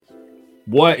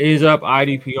What is up,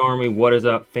 IDP Army? What is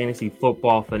up, fantasy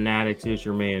football fanatics? It's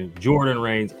your man, Jordan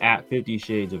Reigns at 50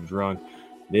 Shades of Drunk.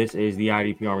 This is the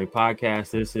IDP Army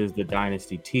podcast. This is the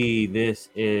Dynasty T. This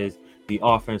is the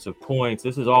offensive points.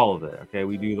 This is all of it. Okay,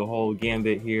 we do the whole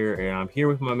gambit here, and I'm here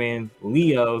with my man,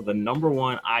 Leo, the number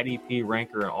one IDP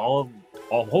ranker in all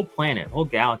whole planet, whole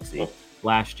galaxy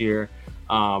last year.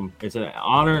 It's an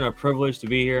honor and a privilege to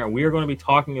be here, and we are going to be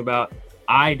talking about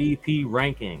IDP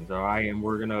rankings. All right,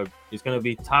 and it's gonna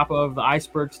be top of the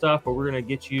iceberg stuff, but we're gonna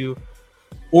get you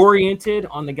oriented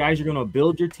on the guys you're gonna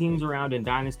build your teams around in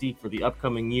Dynasty for the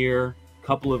upcoming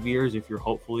couple of years, if you're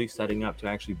hopefully setting up to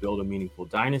actually build a meaningful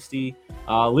dynasty.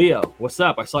 Leo, what's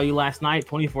up? I saw you last night,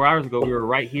 24 hours ago. We were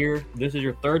right here. This is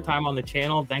your third time on the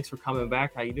channel. Thanks for coming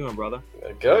back. How you doing, brother?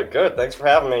 Good. Thanks for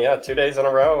having me. Yeah, 2 days in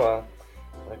a row.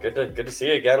 Good to see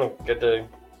you again. Good to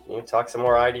talk some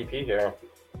more IDP here.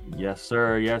 Yes,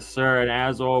 sir. And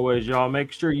as always, y'all,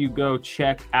 make sure you go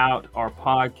check out our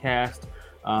podcast.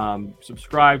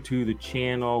 Subscribe to the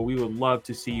channel. We would love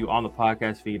to see you on the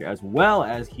podcast feed as well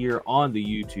as here on the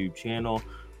YouTube channel.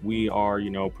 We are,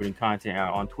 putting content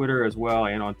out on Twitter as well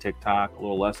and on TikTok. A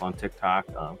little less on TikTok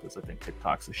because I think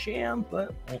TikTok's a sham,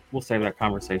 but we'll save that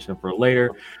conversation for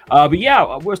later. But yeah,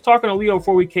 I was talking to Leo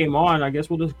before we came on. I guess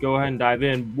we'll just go ahead and dive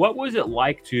in. What was it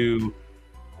like to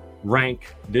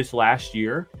rank this last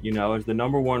year, as the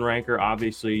number one ranker?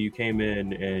 Obviously you came in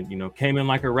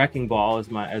like a wrecking ball, as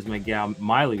my gal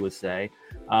Miley would say.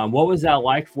 What was that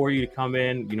like for you to come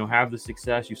in, have the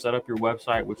success? You set up your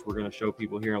website, which we're going to show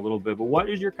people here in a little bit, but what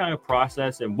is your kind of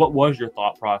process and what was your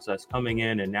thought process coming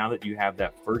in? And now that you have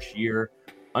that first year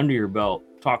under your belt,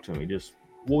 talk to me. Just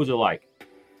what was it like?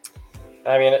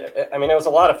 I mean, it was a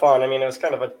lot of fun. It was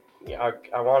kind of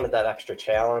I wanted that extra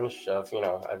challenge of,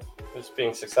 I was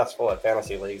being successful at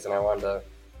fantasy leagues, and I wanted to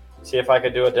see if I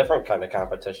could do a different kind of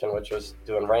competition, which was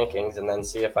doing rankings, and then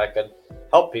see if I could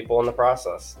help people in the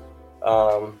process.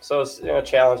 So it was a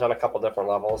challenge on a couple different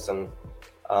levels, and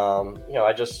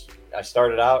I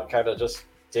started out kind of just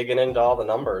digging into all the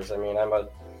numbers.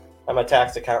 I'm a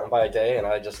tax accountant by day, and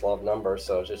I just love numbers.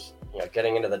 So just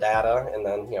getting into the data, and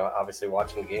then obviously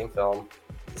watching the game film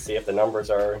to see if the numbers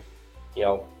are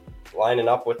lining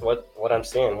up with what I'm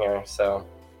seeing here. So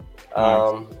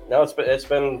no,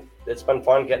 it's been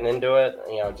fun getting into it,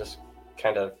 just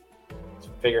kind of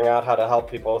figuring out how to help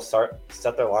people set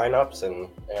their lineups and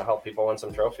help people win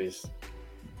some trophies.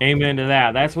 Amen to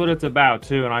that. That's what it's about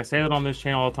too. And I say that on this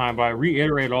channel all the time, but I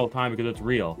reiterate it all the time because it's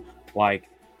real. Like,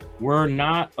 we're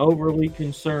not overly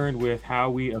concerned with how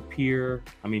we appear.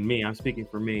 I'm speaking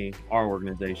for me, our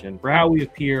organization, for how we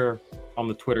appear on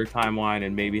the Twitter timeline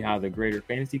and maybe how the greater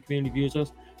fantasy community views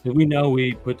us. Because we know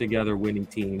we put together winning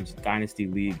teams, Dynasty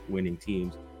League winning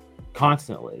teams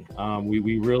constantly.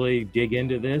 We really dig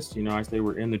into this. I say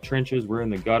we're in the trenches, we're in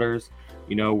the gutters.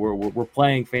 We're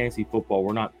playing fantasy football.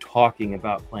 We're not talking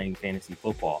about playing fantasy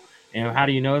football. And how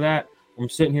do you know that? I'm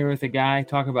sitting here with a guy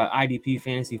talking about IDP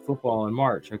fantasy football in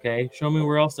March. Okay, show me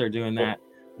where else they're doing that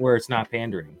where it's not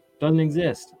pandering. Doesn't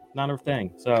exist. Not a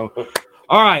thing. So,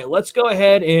 all right, let's go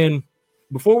ahead, and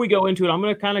before we go into it, I'm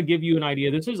going to kind of give you an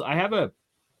idea. I have a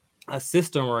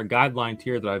system or a guideline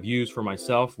tier that I've used for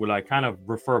myself, what I kind of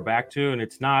refer back to, and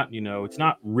it's not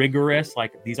rigorous.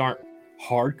 Like, these aren't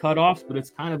hard cutoffs, but it's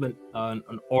kind of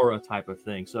an aura type of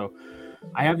thing. So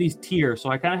I have these tiers. So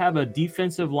I kind of have a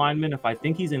defensive lineman. If I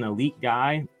think he's an elite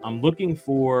guy, I'm looking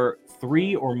for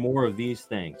 3 or more of these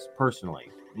things personally.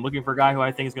 I'm looking for a guy who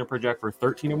I think is going to project for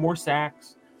 13 or more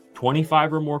sacks,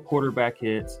 25 or more quarterback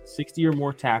hits, 60 or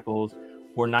more tackles,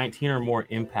 or 19 or more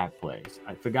impact plays.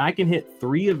 If a guy can hit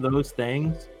 3 of those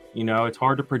things, it's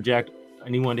hard to project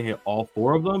anyone to hit all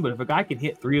 4 of them. But if a guy can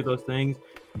hit 3 of those things,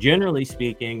 generally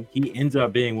speaking, he ends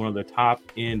up being one of the top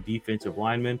end defensive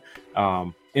linemen.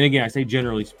 And again, I say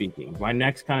generally speaking. My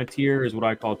next kind of tier is what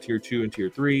I call tier 2 and tier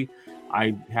 3.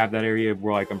 I have that area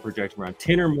where I'm projecting around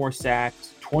 10 or more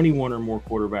sacks, 21 or more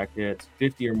quarterback hits,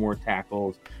 50 or more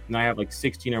tackles, and I have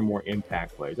 16 or more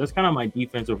impact plays. That's kind of my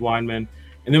defensive linemen.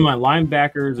 And then my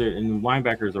linebackers, and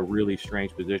linebacker is a really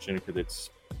strange position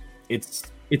because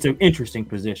it's an interesting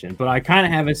position, but I kind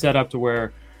of have it set up to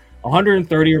where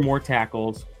 130 or more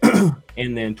tackles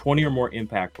and then 20 or more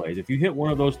impact plays. If you hit one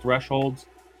of those thresholds,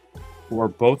 or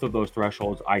both of those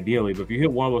thresholds ideally, but if you hit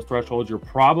one of those thresholds, you're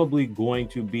probably going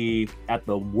to be at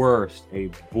the worst a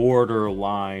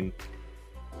borderline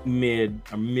mid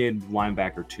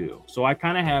linebacker 2. So I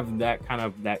kind of have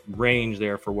that range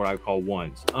there for what I call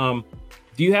ones.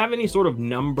 Do you have any sort of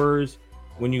numbers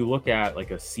when you look at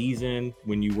a season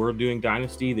when you were doing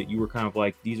Dynasty that you were kind of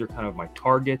like, these are kind of my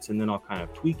targets and then I'll kind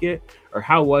of tweak it? Or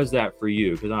how was that for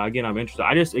you? Because again, I'm interested.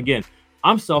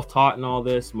 I'm self-taught in all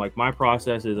this. Like my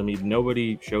process is, I mean,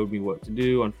 nobody showed me what to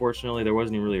do. Unfortunately, there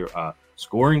wasn't even really a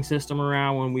scoring system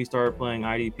around when we started playing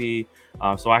IDP.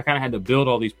 So I kind of had to build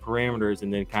all these parameters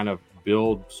and then kind of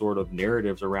build sort of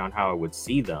narratives around how I would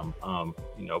see them.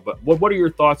 But what are your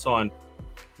thoughts on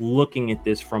looking at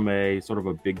this from a sort of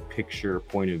a big picture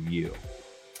point of view?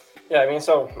 Yeah, I mean,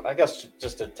 so I guess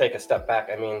just to take a step back,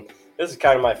 I mean, this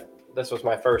was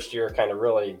my first year kind of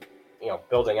really,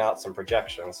 building out some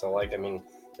projections. So like, I mean,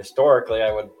 historically,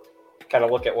 I would kind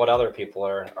of look at what other people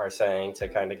are saying to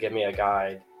kind of give me a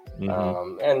guide,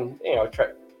 Mm-hmm. and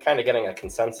kind of getting a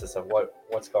consensus of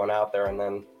what's going out there, and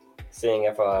then seeing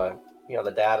if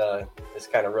the data is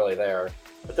kind of really there.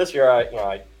 But this year,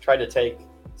 I tried to take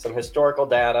some historical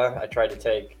data. I tried to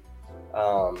take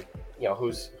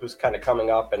who's kind of coming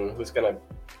up and who's going to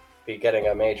be getting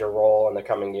a major role in the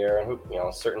coming year, and who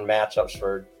certain matchups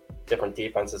for different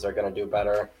defenses are going to do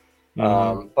better.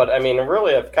 Mm-hmm. But I mean,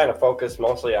 really, I've kind of focused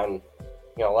mostly on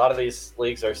a lot of these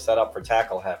leagues are set up for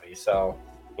tackle heavy, so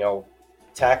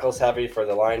tackles heavy for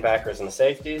the linebackers and the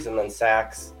safeties, and then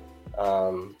sacks,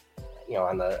 on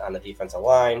the defensive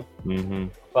line. Mm-hmm.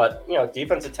 But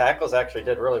defensive tackles actually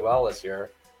did really well this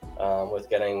year, with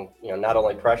getting not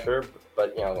only pressure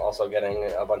but also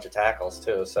getting a bunch of tackles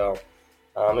too. So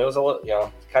it was a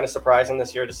little kind of surprising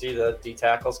this year to see the D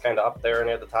tackles kind of up there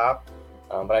near the top.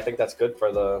 But I think that's good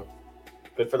for the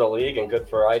league and good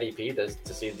for IDP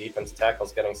to see defensive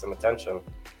tackles getting some attention.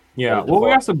 Yeah, well, we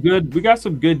got some good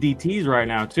DTs right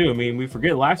now too. I mean, we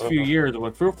forget last few years,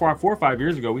 4 or 5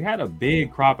 years ago, we had a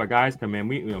big crop of guys come in.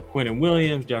 We, Quentin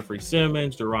Williams, Jeffrey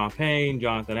Simmons, Deron Payne,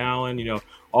 Jonathan Allen,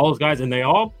 all those guys, and they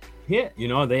all hit.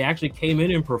 They actually came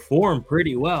in and performed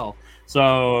pretty well.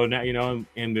 So now,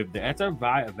 and that's a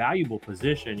valuable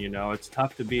position. It's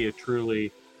tough to be a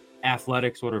truly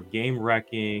athletic sort of game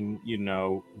wrecking,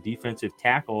 defensive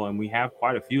tackle, and we have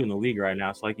quite a few in the league right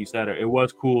now. So like you said, it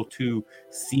was cool to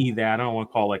see that. I don't want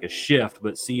to call it like a shift,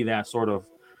 but see that sort of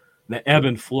the ebb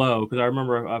and flow, because I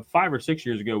remember 5 or 6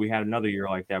 years ago we had another year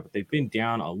like that, but they've been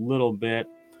down a little bit.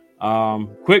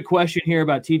 Quick question here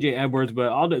about TJ Edwards,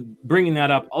 but bringing that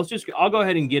up, I'll go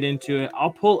ahead and get into it. I'll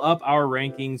pull up our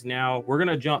rankings now. We're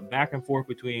gonna jump back and forth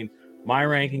between my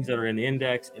rankings that are in the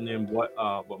index and then what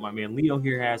my man Leo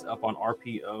here has up on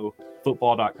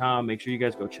rpofootball.com. Make sure you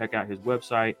guys go check out his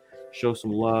website. Show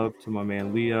some love to my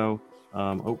man Leo.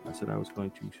 I said I was going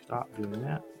to stop doing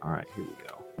that. All right, here we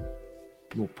go.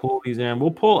 We'll pull these in. We'll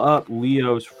pull up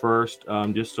Leo's first,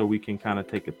 just so we can kind of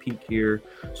take a peek here,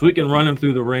 so we can run him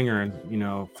through the ringer and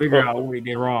figure out what he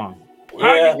did wrong.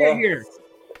 How did he get here?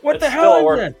 What the hell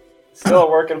is this? Still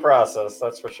a work in process,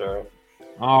 that's for sure.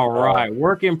 All right,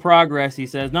 work in progress. He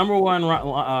says number one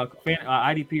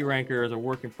IDP ranker is a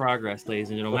work in progress, ladies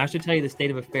and gentlemen. I should tell you the state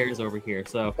of affairs over here.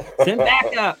 So send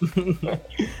back up.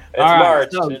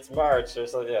 It's March.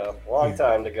 There's a long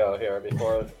time to go here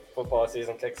before football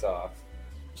season kicks off.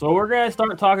 So we're going to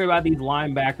start talking about these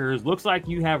linebackers. Looks like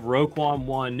you have Roquan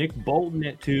 1, Nick Bolton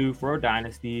at 2 for a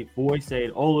dynasty,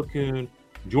 Foyesade Olakun,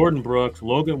 Jordan Brooks,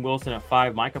 Logan Wilson at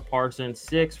 5, Micah Parsons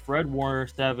 6, Fred Warner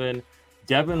 7,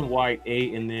 Devin White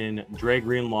 8, and then Dre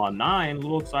Greenlaw 9. A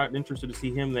little interested to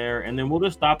see him there. And then we'll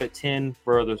just stop at 10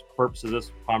 for the purpose of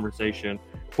this conversation.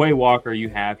 Quay Walker you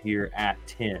have here at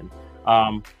 10.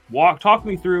 Talk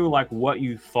me through like what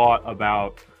you thought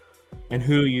about and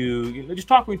who just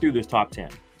talk me through this top 10.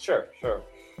 Sure.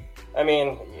 I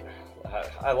mean,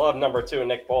 I love number 2,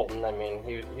 Nick Bolton. I mean,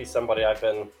 he's somebody I've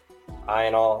been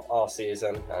eyeing all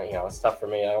season. It's tough for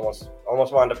me. I almost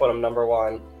wanted to put him number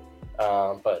 1,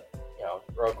 but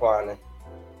Roquan,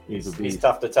 he's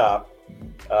tough to top.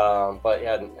 But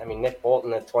yeah, I mean, Nick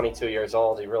Bolton at 22 years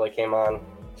old, he really came on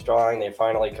strong. They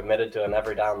finally committed to an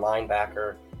every down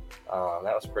linebacker.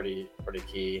 That was pretty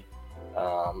key.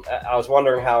 I was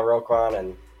wondering how Roquan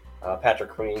and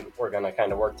Patrick Queen were going to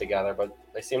kind of work together, but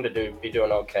they seem to be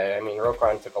doing okay. I mean,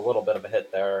 Roquan took a little bit of a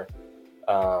hit there,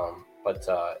 but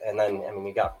and then I mean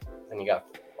you got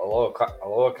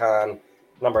Olakun,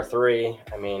 number 3.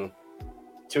 I mean,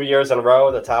 2 years in a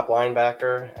row, the top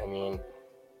linebacker. I mean,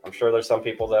 I'm sure there's some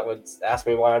people that would ask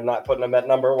me why I'm not putting him at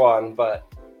number 1, but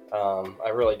I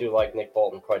really do like Nick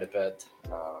Bolton quite a bit.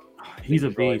 He's a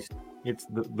beast. It's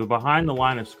the behind the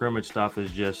line of scrimmage stuff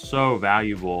is just so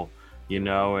valuable,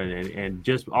 and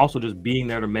just being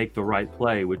there to make the right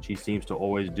play, which he seems to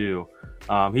always do.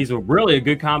 He's really a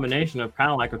good combination of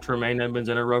kind of like a Tremaine Edmonds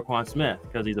and a Roquan Smith,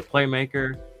 because he's a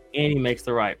playmaker and he makes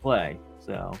the right play.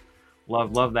 So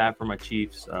love that for my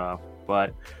Chiefs.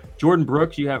 But Jordan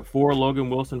Brooks, you have 4, Logan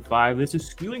Wilson 5. This is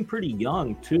skewing pretty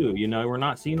young too. We're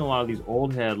not seeing a lot of these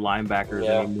old head linebackers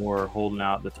anymore holding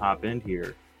out the top end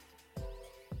here.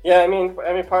 Yeah, I mean,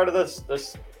 part of this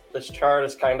chart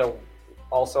is kind of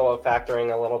also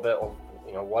factoring a little bit of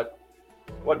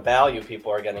what value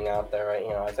people are getting out there. Right?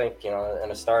 I think in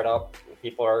a startup,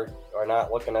 people are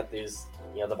not looking at these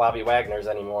the Bobby Wagners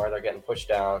anymore. They're getting pushed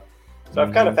down. So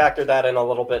I've kind of factored that in a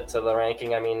little bit to the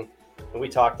ranking. I mean, we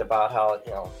talked about how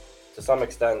to some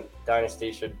extent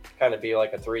Dynasty should kind of be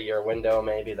like a 3-year window,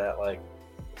 maybe that like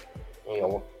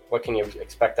what can you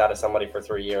expect out of somebody for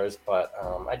 3 years? But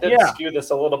I did skew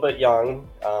this a little bit young,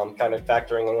 kind of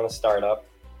factoring in a startup.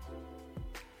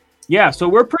 Yeah, so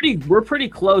we're pretty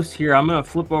close here. I'm gonna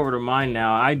flip over to mine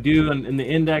now. I do in the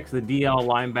index, the DL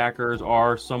linebackers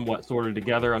are somewhat sorted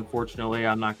together. Unfortunately,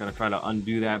 I'm not gonna try to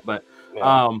undo that, but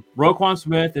Roquan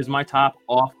Smith is my top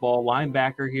off-ball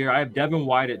linebacker here. I have Devin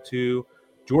White at 2,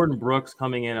 Jordan Brooks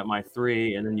coming in at my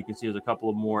 3, and then you can see there's a couple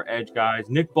of more edge guys.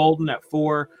 Nick Bolton at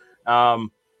 4.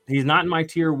 He's not in my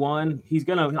tier 1.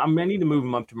 I'm gonna need to move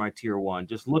him up to my tier 1.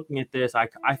 Just looking at this,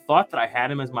 I thought that I had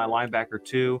him as my linebacker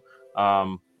 2.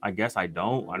 I guess I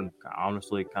don't. I'm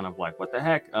honestly kind of like, what the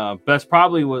heck? That's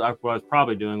probably what I was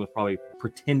probably doing, was probably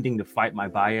pretending to fight my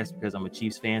bias because I'm a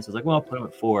Chiefs fan. So it's like, well, I'll put him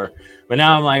at 4. But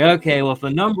now I'm like, okay, well, if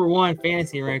the number 1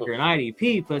 fantasy ranker in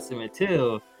IDP puts him at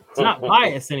 2, it's not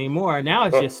bias anymore. Now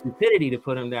it's just stupidity to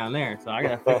put him down there. So I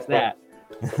got to fix that.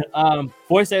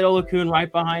 Foyce Olakun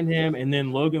right behind him. And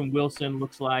then Logan Wilson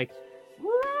looks like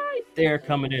right there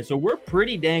coming in. So we're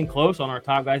pretty dang close on our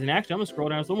top guys. And actually, I'm going to scroll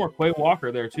down. There's a little more Quay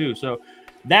Walker there, too. So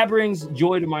that brings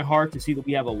joy to my heart to see that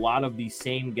we have a lot of these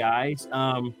same guys.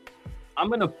 I'm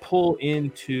gonna pull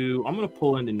into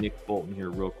Nick Bolton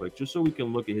here real quick, just so we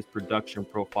can look at his production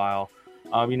profile.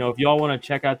 If y'all want to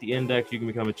check out the index, you can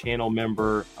become a channel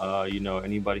member.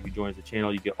 Anybody who joins the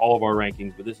channel, you get all of our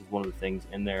rankings, but this is one of the things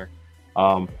in there.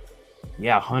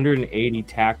 180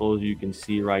 tackles, you can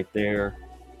see right there.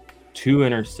 2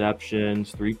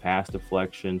 interceptions, 3 pass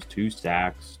deflections, 2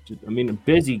 sacks. I mean, a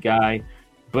busy guy.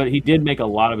 But he did make a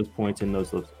lot of his points in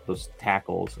those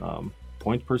tackles.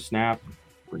 Points per snap,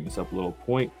 bring us up a little,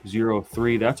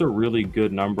 0.03. That's a really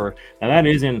good number. Now, that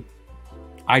is in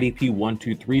IDP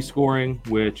 1-2-3 scoring,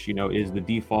 which, is the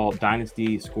default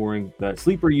Dynasty scoring that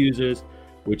Sleeper uses,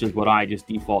 which is what I just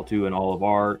default to in all of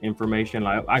our information.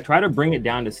 I try to bring it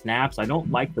down to snaps. I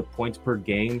don't like the points per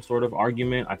game sort of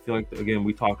argument. I feel like, again,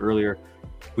 we talked earlier,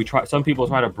 some people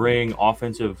try to bring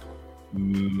offensive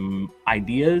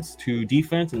ideas to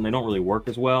defense, and they don't really work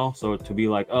as well. So to be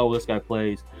like, oh, this guy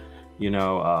plays,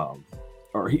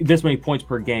 this many points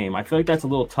per game, I feel like that's a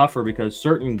little tougher because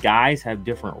certain guys have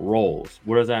different roles.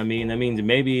 What does that mean? That means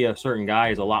maybe a certain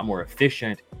guy is a lot more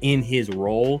efficient in his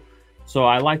role. So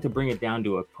I like to bring it down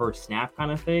to a per snap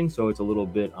kind of thing. So it's a little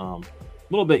bit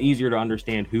easier to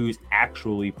understand who's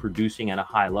actually producing at a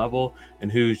high level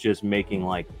and who's just making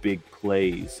like big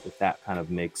plays, if that kind of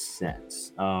makes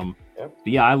sense. But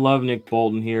yeah, I love Nick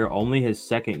Bolton here. Only his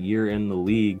 2nd year in the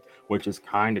league, which is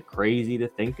kind of crazy to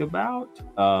think about.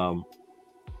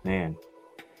 Man,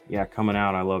 yeah, coming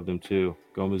out, I loved him too.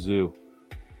 Go Mizzou.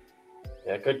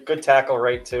 Yeah, good tackle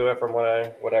rate too, from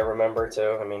what I remember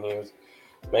too. I mean, he was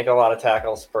making a lot of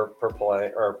tackles per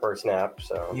play or per snap.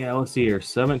 So yeah, let's see here.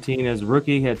 17 as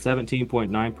rookie, had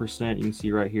 17.9%. You can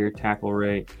see right here, tackle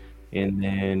rate, and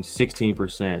then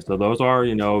 16%. So those are,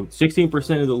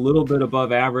 16% is a little bit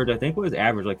above average. I think what is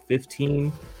average, like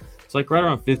 15. It's like right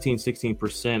around 15,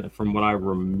 16% from what I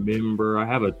remember. I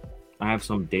have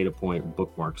some data point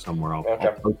bookmark somewhere. I'll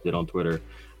post it on Twitter.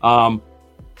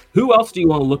 Who else do you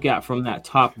want to look at from that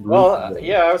top group? Well,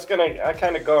 yeah, I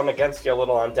kind of going against you a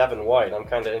little on Devin White. I'm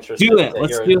kind of interested.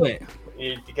 Let's do it.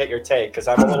 You get your take, because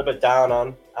I'm a little bit down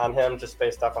on him just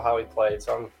based off of how he played.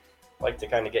 So I'm like to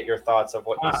kind of get your thoughts of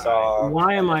what you saw.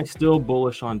 Why am I still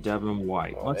bullish on Devin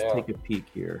White? Let's take a peek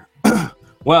here.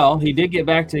 Well, he did get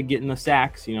back to getting the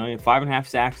sacks. He had 5.5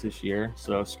 sacks this year.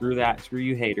 So screw that. Screw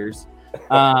you haters.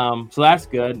 So that's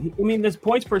good. I mean, this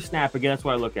points per snap, again, that's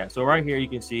what I look at. So right here you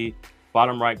can see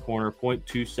bottom right corner,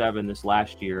 0.27 this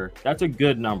last year. That's a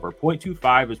good number.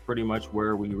 0.25 is pretty much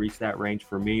where we reach that range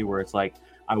for me, where it's like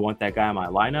I want that guy in my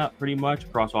lineup pretty much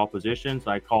across all positions.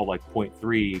 I call like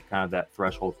 0.3 kind of that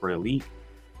threshold for elite.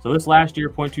 So this last year,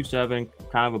 0.27,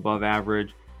 kind of above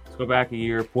average. Let's go back a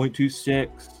year,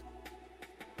 0.26.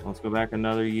 Let's go back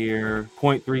another year,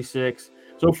 0.36.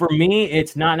 So for me,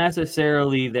 it's not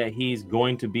necessarily that he's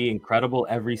going to be incredible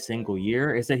every single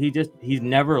year. It's that he's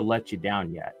never let you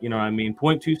down yet. You know what I mean?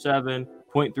 0.27,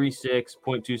 0.36,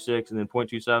 0.26, and then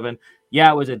 0.27.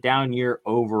 Yeah, it was a down year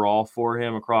overall for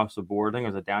him across the board. I think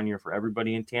it was a down year for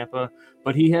everybody in Tampa.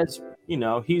 But he has,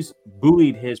 he's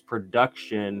buoyed his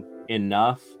production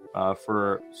enough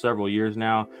for several years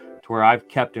now to where I've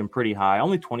kept him pretty high.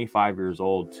 Only 25 years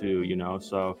old too,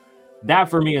 so that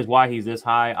for me is why he's this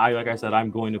high. Like I said,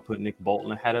 I'm going to put Nick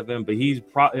Bolton ahead of him, but he's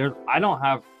probably, I don't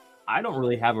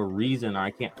really have a reason, or I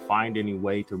can't find any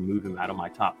way to move him out of my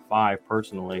top 5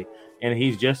 personally. And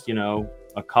he's just,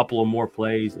 a couple of more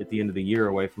plays at the end of the year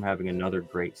away from having another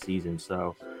great season.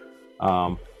 So,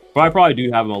 but I probably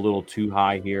do have him a little too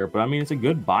high here. But I mean, it's a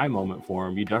good buy moment for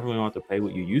him. You definitely don't have to pay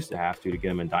what you used to have to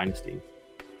get him in Dynasty.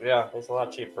 Yeah, it's a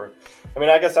lot cheaper. I mean,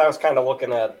 I guess I was kind of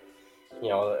looking at,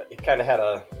 he kind of had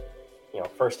a,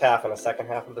 first half and a second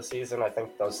half of the season. I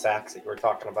think those sacks that you were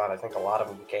talking about, I think a lot of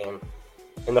them came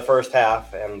in the first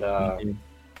half, and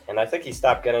I think he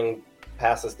stopped getting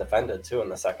passes defended too in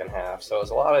the second half. So it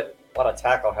was a lot of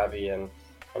tackle heavy, and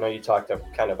I know you talked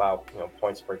kind of about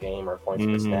points per game or points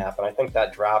per snap, and I think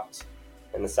that dropped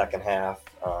in the second half.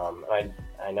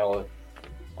 I know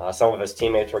some of his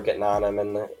teammates were getting on him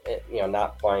and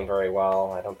not playing very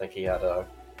well. I don't think he had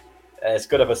as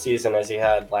good of a season as he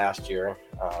had last year.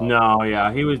 No,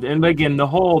 yeah, he was. And again, the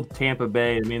whole Tampa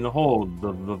Bay, I mean, the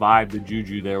vibe, the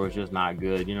juju there was just not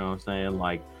good. You know what I'm saying?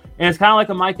 Like, and it's kind of like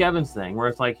a Mike Evans thing, where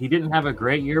it's like he didn't have a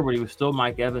great year, but he was still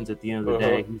Mike Evans at the end of the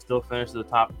day. He still finished the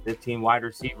top 15 wide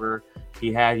receiver.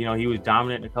 He had, he was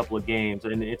dominant in a couple of games,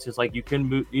 and it's just like you can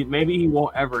move. Maybe he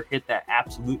won't ever hit that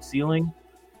absolute ceiling,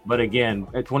 but again,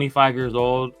 at 25 years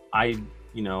old,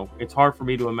 it's hard for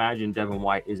me to imagine Devin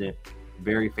White isn't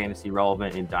very fantasy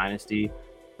relevant in Dynasty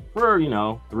for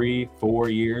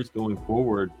 3-4 years going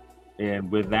forward.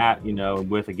 And with that,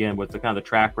 with the kind of the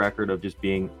track record of just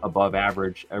being above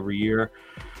average every year,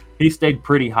 he stayed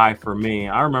pretty high for me.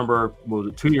 I remember, was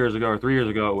it 2 years ago or 3 years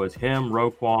ago, it was him,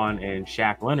 Roquan, and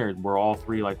Shaq Leonard were all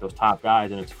three like those top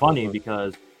guys. And it's funny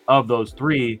because of those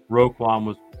three, Roquan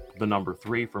was the number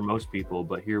 3 for most people,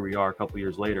 but here we are a couple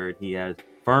years later, and he has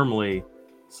firmly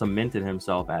cemented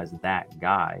himself as that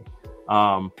guy.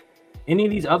 Any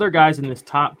of these other guys in this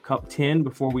top 10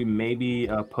 before we maybe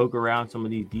poke around some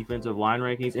of these defensive line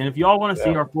rankings? And if y'all want to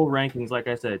see our full rankings, like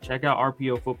I said, check out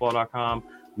rpofootball.com.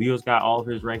 Leo's got all of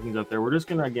his rankings up there. We're just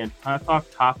going to, again, kind of talk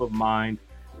top of mind,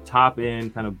 top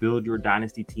end, kind of build your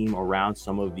dynasty team around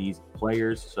some of these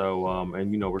players. So,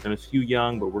 and, we're going to skew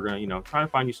young, but we're going to, try to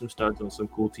find you some studs on some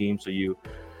cool teams so you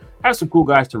have some cool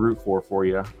guys to root for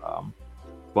you.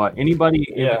 But anybody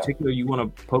in particular you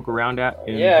want to poke around at?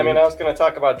 I was going to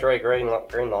talk about Dre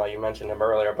Greenlaw. You mentioned him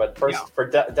earlier, but first for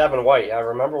Devin White, I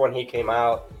remember when he came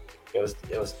out, it was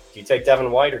do you take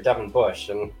Devin White or Devin Bush?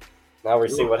 And now we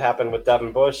see what happened with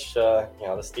Devin Bush. The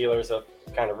Steelers have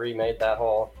kind of remade that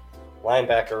whole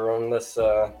linebacker room this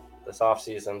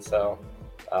offseason. So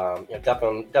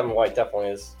Devin White definitely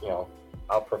is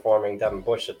outperforming Devin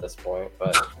Bush at this point.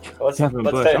 But let's I'm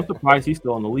surprised he's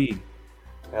still in the league.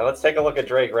 Now let's take a look at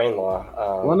Dre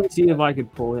Greenlaw. Let me see if I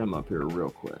could pull him up here real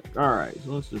quick. All right,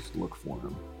 so let's just look for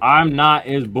him. I'm not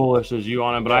as bullish as you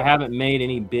on him, but I haven't made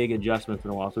any big adjustments in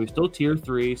a while. So he's still tier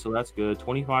 3, so that's good.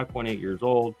 25.8 years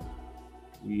old.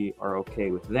 We are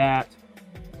okay with that.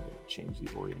 Change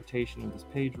the orientation of this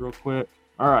page real quick.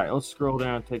 All right, let's scroll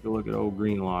down and take a look at old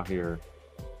Greenlaw here.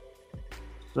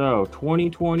 So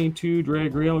 2022 Dre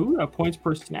Greenlaw. Ooh, that points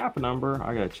per snap number.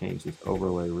 I got to change this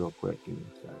overlay real quick. Give me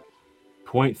a sec.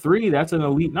 0.3, that's an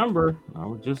elite number.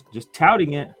 We're just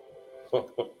touting it.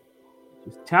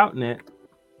 Just touting it.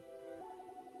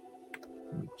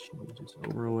 Let me change this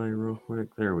overlay real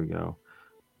quick. There we go.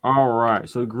 All right.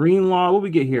 So Greenlaw, what we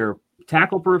get here?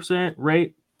 Tackle percent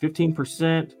rate, 15%,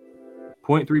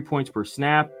 0.3 points per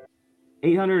snap.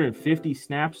 850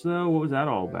 snaps though. What was that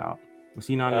all about? Was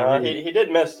he not? He did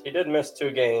miss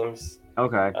 2 games.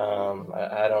 Okay.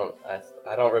 I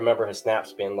don't remember his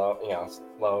snaps being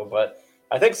low, but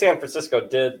I think San Francisco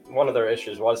did. One of their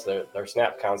issues was their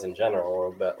snap counts in general were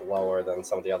a bit lower than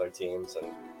some of the other teams,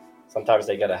 and sometimes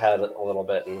they get ahead a little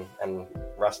bit and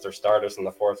rest their starters in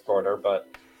the fourth quarter. But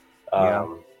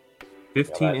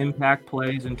 15 impact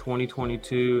plays in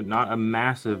 2022, not a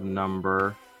massive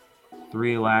number.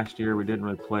 3 last year, we didn't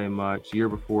really play much. Year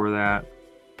before that,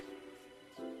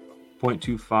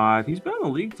 0.25. He's been in the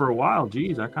league for a while.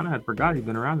 Geez, I kind of had forgot he'd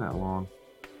been around that long.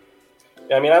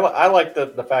 Yeah, I mean, I like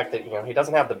the fact that he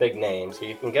doesn't have the big names, so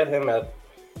you can get him at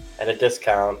a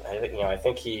discount. I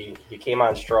think he came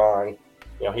on strong.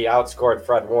 He outscored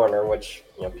Fred Warner, which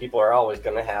people are always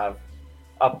going to have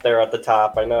up there at the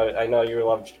top. I know you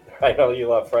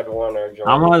love Fred Warner. Jordan.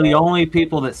 I'm one of the only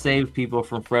people that saved people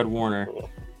from Fred Warner,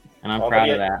 and I'm proud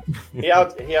of that. he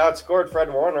outscored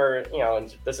Fred Warner.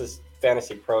 And this is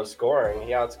Fantasy Pro scoring.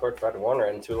 He outscored Fred Warner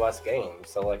in 2 less games.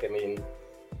 So he.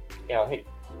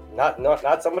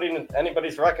 Not somebody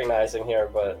anybody's recognizing here,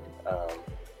 but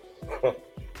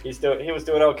he was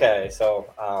doing okay. So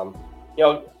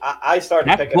I started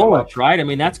That's picking him up. bullish, right? I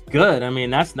mean, that's good. I mean,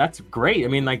 that's great. I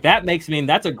mean, like that makes me.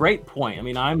 That's a great point. I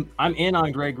mean, I'm in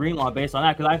on Greg Greenlaw based on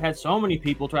that because I've had so many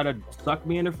people try to suck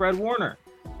me into Fred Warner,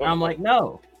 and I'm like,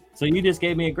 no. So you just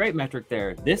gave me a great metric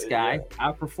there. This guy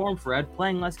outperformed Fred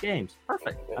playing less games.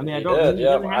 Perfect. I mean, it doesn't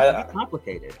have to be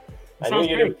complicated. I knew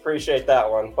you'd appreciate that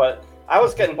one, but I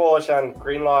was getting bullish on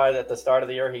Greenlaw at the start of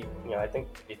the year. I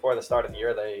think before the start of the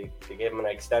year, they gave him an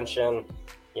extension.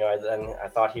 Then I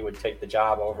thought he would take the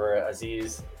job over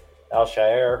Aziz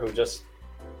Al-Shair, who just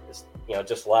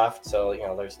left. So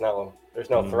there's no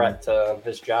threat to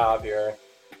his job here,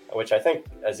 which I think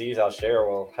Aziz Al-Shair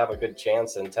will have a good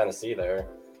chance in Tennessee there.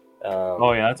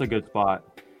 Oh yeah, that's a good spot.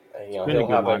 He'll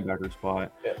have a linebacker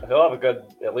spot. He'll have a good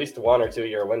at least 1 or 2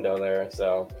 year window there.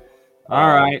 So. All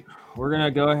right, we're going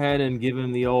to go ahead and give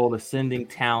him the old ascending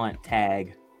talent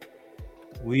tag.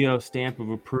 Leo stamp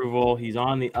of approval. He's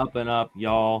on the up and up,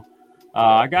 y'all.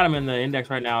 I got him in the index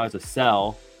right now as a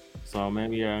sell. So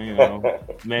maybe,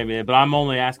 maybe, but I'm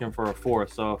only asking for a 4.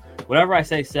 So whatever I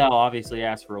say sell, obviously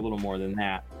ask for a little more than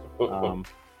that.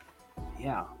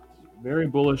 Yeah, very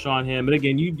bullish on him. But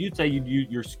again, you'd say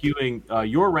you're skewing,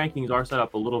 your rankings are set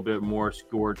up a little bit more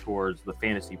scored towards the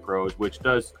fantasy pros, which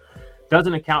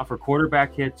doesn't account for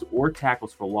quarterback hits or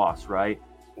tackles for loss, right?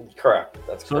 Correct.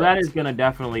 So that is going to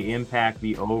definitely impact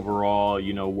the overall,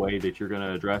 way that you're going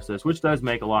to address this, which does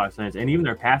make a lot of sense. And even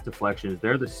their pass deflections,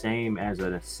 they're the same as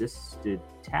an assisted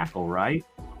tackle, right?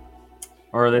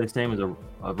 Or are they the same as a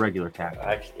regular tackle?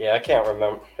 I can't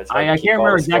remember. I can't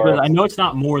remember exactly. I know it's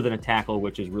not more than a tackle,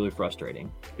 which is really frustrating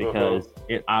because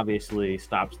it obviously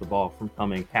stops the ball from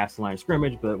coming past the line of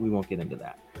scrimmage, but we won't get into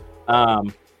that.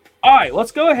 All right,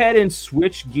 let's go ahead and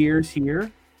switch gears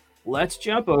here. Let's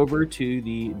jump over to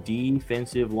the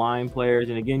defensive line players.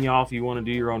 And again, y'all, if you want to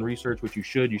do your own research, which you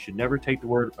should never take the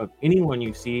word of anyone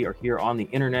you see or hear on the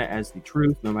internet as the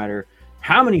truth, no matter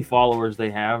how many followers they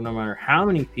have, no matter how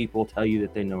many people tell you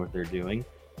that they know what they're doing.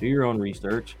 Do your own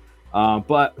research.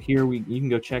 But here you can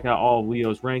go check out all of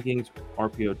Leo's rankings,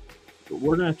 RPO. But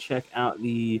we're going to check out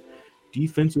the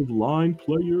defensive line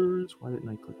players. Why didn't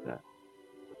I click that?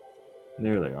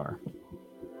 There they are.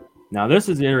 Now, this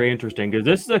is very interesting because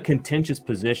this is a contentious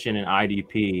position in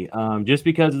IDP just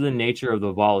because of the nature of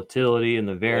the volatility and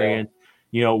the variance.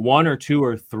 Yeah. 1 or 2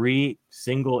 or 3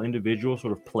 single individual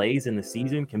sort of plays in the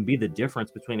season can be the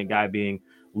difference between a guy being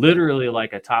literally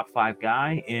like a top 5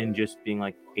 guy and just being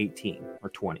like 18 or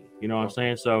 20. You know what I'm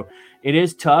saying? So it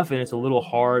is tough and it's a little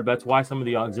hard. That's why some of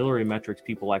the auxiliary metrics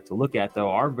people like to look at, though,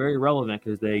 are very relevant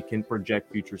because they can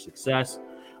project future success.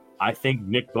 I think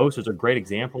Nick Bosa is a great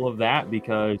example of that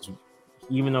because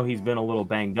even though he's been a little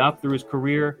banged up through his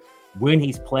career, when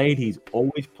he's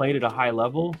always played at a high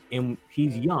level, and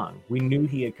he's young. We knew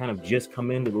he had kind of just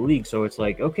come into the league. So it's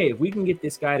like, okay, if we can get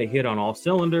this guy to hit on all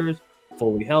cylinders,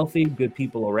 fully healthy, good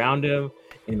people around him,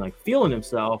 and like feeling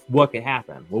himself, what could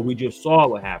happen? Well, we just saw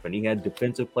what happened. He had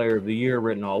Defensive Player of the Year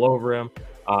written all over him.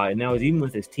 And now even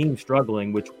with his team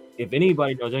struggling, which if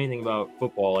anybody knows anything about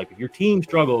football, like if your team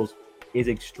struggles, is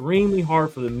extremely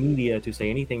hard for the media to say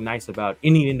anything nice about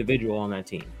any individual on that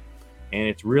team. And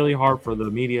it's really hard for the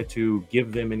media to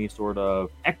give them any sort of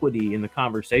equity in the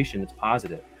conversation that's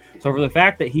positive. So for the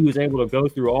fact that he was able to go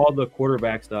through all the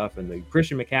quarterback stuff and the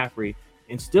Christian McCaffrey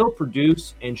and still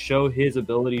produce and show his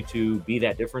ability to be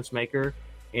that difference maker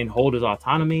and hold his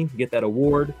autonomy, get that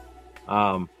award,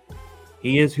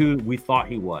 he is who we thought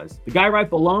he was. The guy right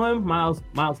below him, Myles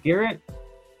Garrett,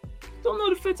 still no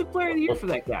Defensive Player of the Year for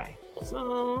that guy.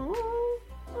 So,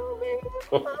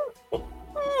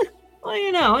 well,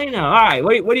 you know. All right,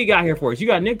 what do you got here for us? You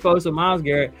got Nick Bosa, Myles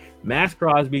Garrett, Max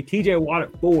Crosby, TJ Watt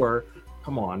at 4.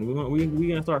 Come on, we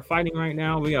gonna start fighting right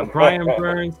now. We got Brian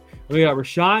Burns, we got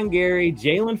Rashawn Gary,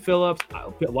 Jalen Phillips.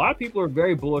 A lot of people are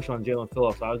very bullish on Jalen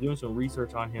Phillips. I was doing some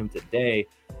research on him today.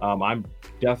 I'm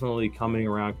definitely coming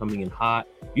in hot.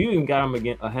 You even got him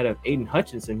again ahead of Aiden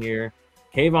Hutchinson here,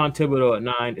 Kayvon Thibodeau at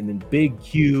 9, and then Big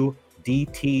Q.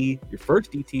 DT, your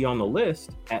first DT on the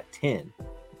list at 10.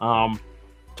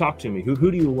 Talk to me. Who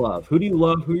do you love? Who do you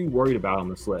love? Who are you worried about on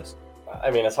this list?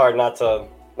 I mean, it's hard not to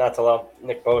love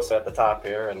Nick Bosa at the top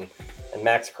here, and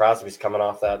Max Crosby's coming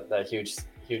off that huge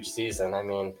season. I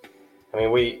mean,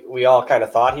 we all kind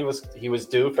of thought he was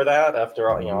due for that after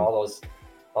all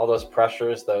those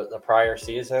pressures the prior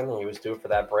season. He was due for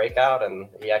that breakout, and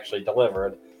he actually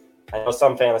delivered. I know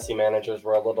some fantasy managers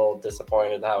were a little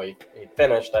disappointed how he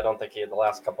finished. I don't think he had the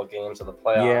last couple of games of the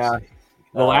playoffs. Yeah,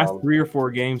 the last 3 or 4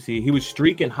 games, he was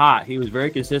streaking hot. He was very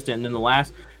consistent. And then the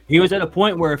last He was at a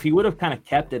point where if he would have kind of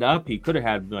kept it up, he could have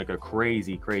had like a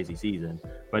crazy season.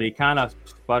 But he kind of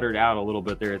sputtered out a little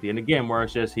bit there at the end again, where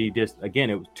it's just it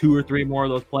was 2 or 3 more of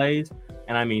those plays,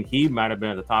 and I mean he might have been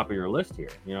at the top of your list here.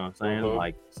 You know what I'm saying? Mhm.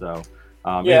 Like so.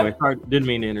 Yeah. Anyway, sorry, didn't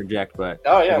mean to interject, but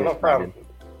Oh yeah, no problem.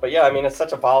 But yeah, I mean it's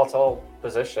such a volatile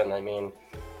position. I mean,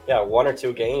 yeah, 1 or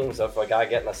 2 games of a guy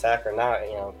getting a sack or not,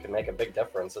 can make a big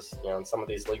difference. In some of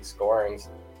these league scorings,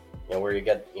 where you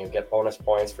get bonus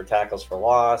points for tackles for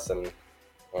loss and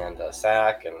a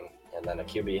sack and then a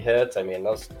QB hit. I mean,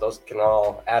 those can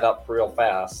all add up real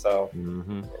fast. So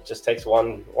it just takes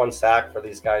one sack for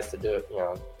these guys to do it,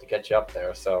 to get you up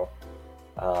there. So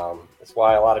that's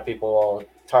why a lot of people will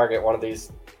target one of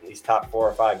these top 4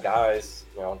 or 5 guys,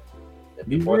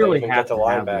 before really they even get to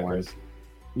linebackers.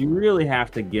 You really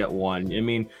have to get one. I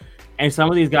mean, and some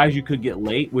of these guys you could get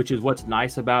late, which is what's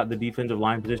nice about the defensive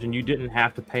line position. You didn't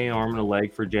have to pay an arm and a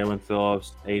leg for Jalen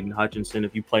Phillips, Aiden Hutchinson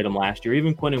if you played him last year.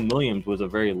 Even Quinnen Williams was a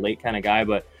very late kind of guy,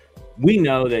 but we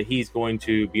know that he's going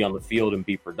to be on the field and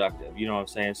be productive. You know what I'm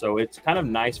saying? So it's kind of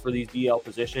nice for these DL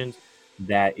positions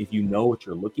that if you know what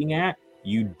you're looking at,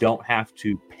 you don't have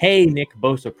to pay Nick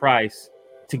Bosa price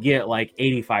to get like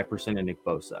 85% of Nick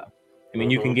Bosa. I mean,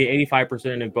 you can get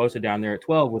 85% of Nick Bosa down there at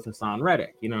 12 with Hassan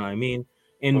Reddick. You know what I mean?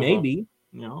 And maybe,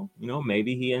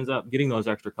 maybe he ends up getting those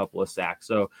extra couple of sacks.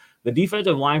 So the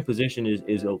defensive line position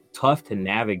is tough to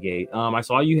navigate. I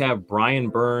saw you have Brian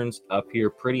Burns up here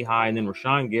pretty high, and then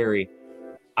Rashawn Gary.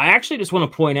 I actually just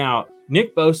want to point out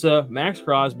Nick Bosa, Max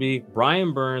Crosby,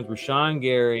 Brian Burns, Rashawn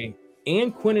Gary,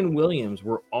 and Quinnen Williams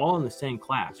were all in the same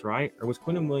class, right? Or was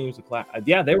Quinnen Williams the class?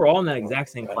 Yeah, they were all in that exact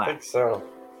same class. I think so.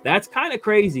 That's kind of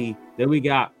crazy that we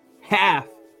got half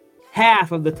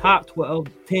of the top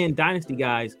 10 dynasty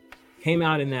guys came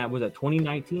out in that, was that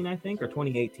 2019, I think, or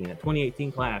 2018? That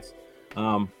 2018 class.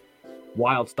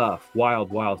 Wild stuff.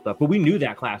 But we knew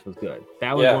that class was good.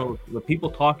 That was one of the people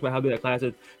talked about how good that class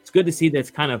is. It's good to see that's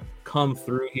kind of come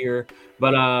through here.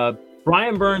 But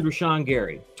Brian Burns, Rashawn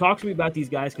Gary, talk to me about these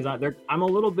guys because I'm a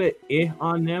little bit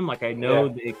on them. Like I know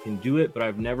they can do it, but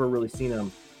I've never really seen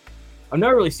them. I've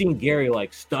never really seen Gary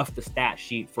like stuff the stat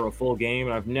sheet for a full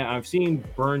game, and I've seen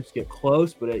Burns get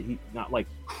close, but he not like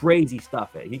crazy stuff.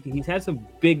 He's had some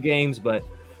big games, but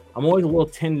I'm always a little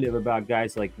tentative about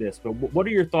guys like this. But what are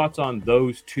your thoughts on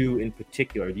those two in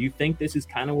particular? Do you think this is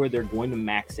kind of where they're going to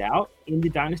max out in the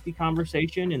dynasty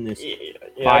conversation in this?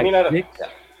 I mean,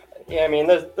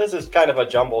 this is kind of a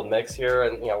jumbled mix here,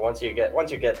 and once you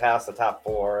get past the top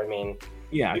 4, I mean.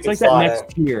 Yeah, it's like that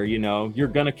next tier, you're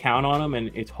going to count on them and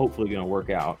it's hopefully going to work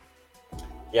out.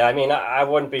 Yeah, I mean, I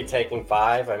wouldn't be taking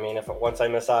 5. I mean, once I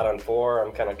miss out on 4,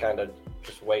 I'm kind of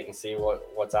just wait and see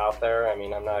what's out there. I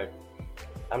mean, I'm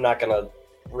not going to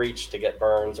reach to get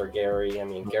Burns or Gary. I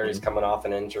mean, Gary's coming off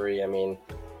an injury. I mean,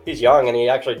 he's young and he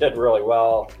actually did really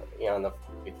well,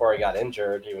 before he got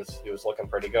injured. He was looking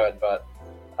pretty good, but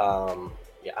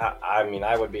I mean,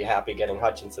 I would be happy getting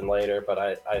Hutchinson later, but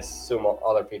I assume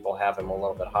other people have him a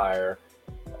little bit higher.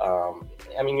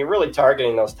 I mean, you're really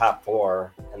targeting those top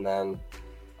 4, and then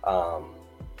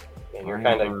and you're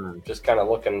kind of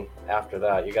looking after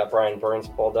that. You got Brian Burns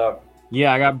pulled up.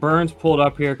 Yeah, I got Burns pulled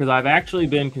up here because I've actually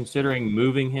been considering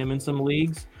moving him in some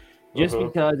leagues. Just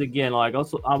because, again, like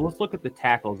let's look at the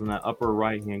tackles in that upper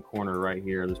right-hand corner right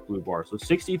here, this blue bar. So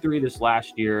 63 this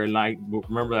last year, and I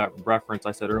remember that reference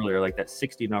I said earlier, like that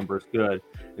 60 number is good.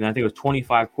 And I think it was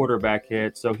 25 quarterback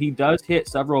hits. So he does hit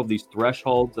several of these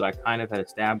thresholds that I kind of had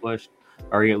established,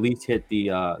 or he at least hit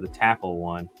the tackle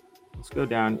one. Let's go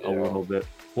down a little bit.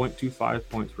 0.25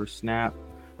 points per snap.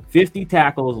 50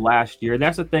 tackles last year.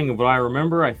 That's the thing of what I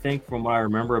remember. I think from what I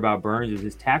remember about Burns is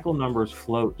his tackle numbers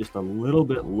float just a little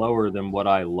bit lower than what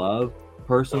I love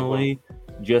personally,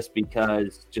 just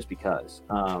because.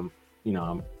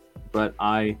 But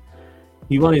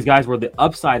he's one of these guys where the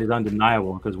upside is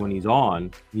undeniable because when he's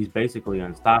on, he's basically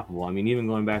unstoppable. I mean, even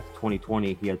going back to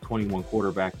 2020, he had 21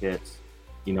 quarterback hits.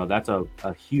 That's a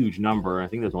huge number. I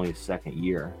think that's only his second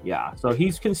year. Yeah. So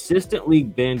he's consistently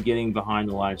been getting behind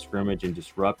the line of scrimmage and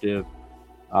disruptive.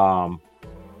 I'm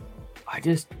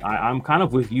kind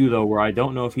of with you though, where I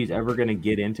don't know if he's ever going to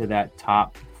get into that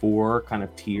top 4 kind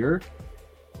of tier.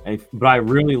 But I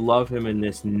really love him in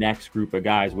this next group of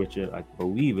guys, which I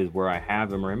believe is where I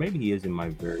have him, or maybe he is in my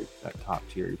that top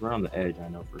tier. He's right on the edge, I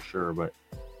know for sure, but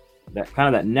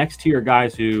that next tier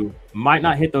guys who might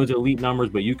not hit those elite numbers,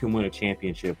 but you can win a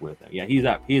championship with him. Yeah, he's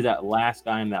that last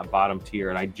guy in that bottom tier,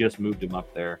 and I just moved him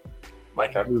up there.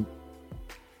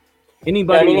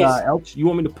 Anybody else you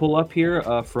want me to pull up here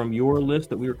from your list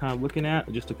that we were kind of looking at,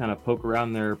 just to kind of poke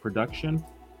around their production?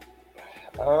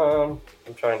 I'm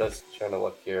trying to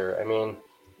look here. I mean,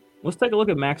 Let's take a look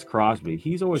at Max Crosby.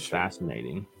 He's always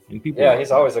fascinating, and people. Yeah,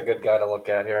 he's always a good guy to look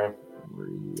at here.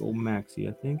 Old Maxie,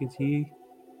 I think it's he.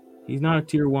 He's not a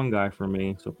tier 1 guy for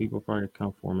me, so people probably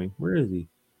come for me. Where is he?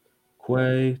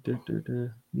 Quay,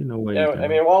 you know what he's Yeah, doing. I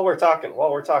mean, while we're talking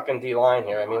D line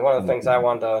here, I mean, one of the things I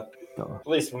wanted to at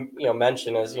least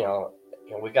mention is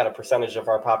we got a percentage of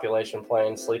our population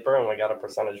playing sleeper, and we got a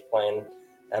percentage playing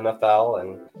MFL,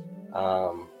 and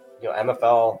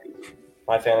MFL,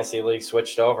 my fantasy league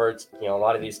switched over. A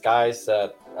lot of these guys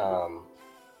that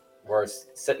were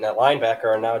sitting at linebacker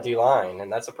are now D line,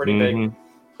 and that's a pretty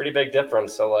big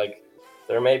difference. So like,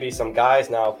 there may be some guys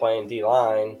now playing D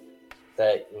line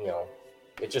that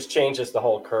it just changes the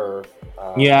whole curve.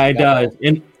 Yeah, it does.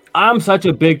 And I'm such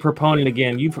a big proponent.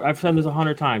 Again, I've said this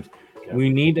 100 times. Yeah. We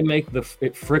need to make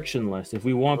it frictionless. If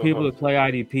we want people to play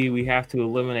IDP, we have to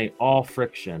eliminate all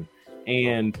friction.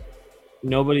 And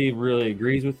nobody really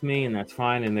agrees with me, and that's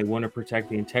fine. And they want to protect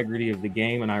the integrity of the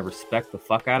game, and I respect the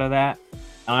fuck out of that.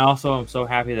 And I also am so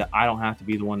happy that I don't have to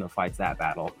be the one that fights that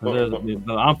battle.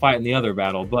 I'm fighting the other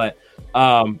battle. But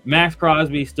Max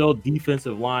Crosby, still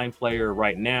defensive line player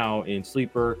right now in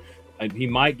sleeper. He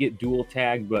might get dual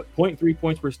tagged, but 0.3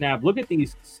 points per snap. Look at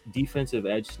these defensive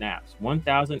edge snaps.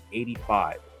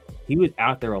 1,085. He was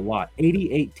out there a lot.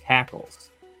 88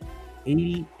 tackles.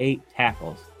 88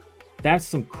 tackles. That's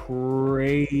some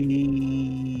crazy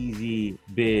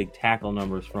big tackle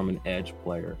numbers from an edge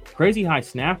player. Crazy high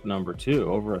snap number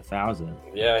too, over 1,000.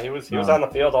 Yeah, he was on the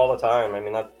field all the time. I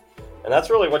mean, that's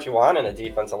really what you want in a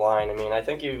defensive line. I mean, I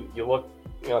think you look,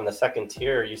 in the second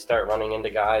tier, you start running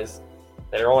into guys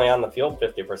that are only on the field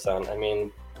 50%. I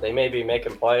mean, they may be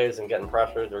making plays and getting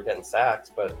pressures or getting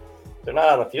sacks, but they're not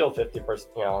on the field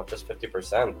 50%. Just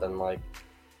 50%. Then like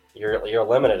you're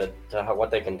limited to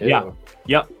what they can do. Yeah.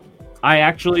 Yep.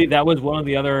 That was one of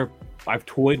the other I've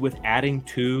toyed with adding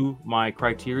to my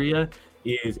criteria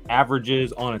is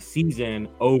averages on a season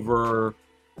over,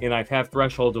 and I have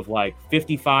thresholds of like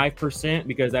 55%,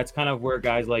 because that's kind of where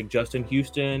guys like Justin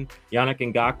Houston,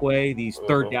 Yannick Ngakoue, these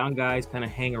third down guys kind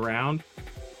of hang around.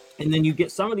 And then you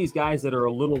get some of these guys that are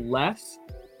a little less,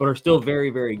 but are still very,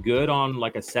 very good on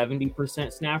like a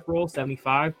 70% snap roll,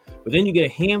 75. But then you get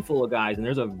a handful of guys, and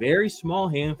there's a very small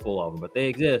handful of them, but they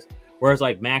exist. Whereas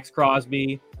like Max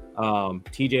Crosby,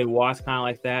 TJ Watt's kind of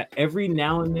like that. Every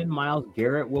now and then, Myles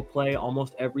Garrett will play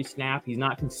almost every snap. He's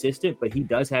not consistent, but he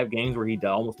does have games where he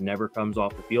almost never comes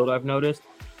off the field, I've noticed.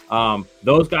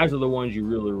 Those guys are the ones you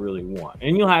really, really want.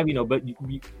 And you'll have, but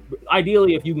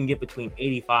ideally, if you can get between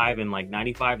 85 and like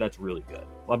 95, that's really good.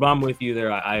 But I'm with you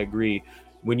there. I agree.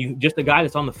 When you just a guy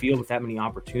that's on the field with that many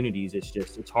opportunities,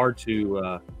 it's hard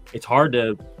to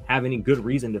have any good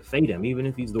reason to fade him, even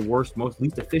if he's the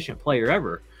least efficient player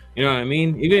ever. You know what I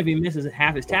mean? Even if he misses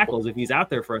half his tackles, if he's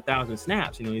out there for 1,000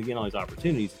 snaps, he's getting all these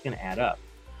opportunities. It's going to add up.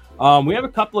 We have a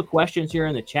couple of questions here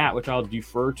in the chat, which I'll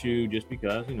defer to just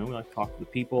because, we like to talk to the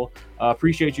people.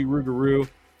 Appreciate you, Rougarou.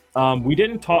 We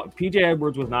didn't talk. PJ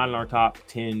Edwards was not in our top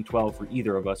 10, 12 for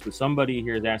either of us, but somebody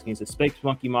here is asking, says, Spakes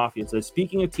Monkey Mafia says,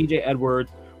 speaking of TJ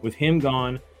Edwards, with him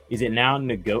gone, is it now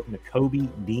Nakobe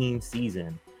Dean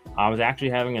season? I was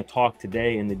actually having a talk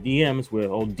today in the DMs with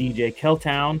old DJ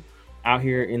Keltown out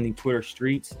here in the Twitter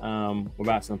streets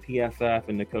about some PFF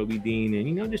and Nakobe Dean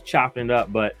and, just chopping it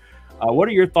up. But what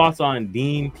are your thoughts on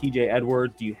Dean, TJ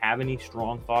Edwards? Do you have any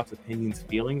strong thoughts, opinions,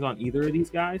 feelings on either of these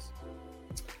guys?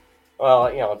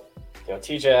 Well,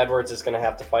 TJ Edwards is going to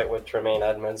have to fight with Tremaine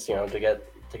Edmonds, to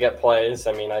get plays.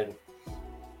 I mean, I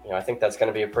think that's going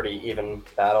to be a pretty even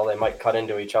battle. They might cut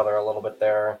into each other a little bit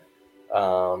there.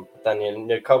 Then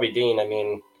Nakobe Dean, I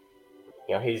mean,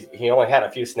 he only had a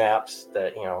few snaps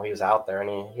that he was out there,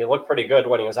 and he looked pretty good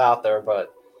when he was out there.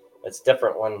 But it's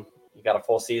different when you got a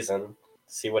full season to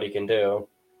see what he can do.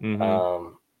 I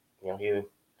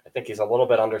think he's a little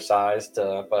bit undersized,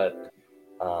 but.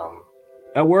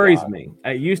 That worries me.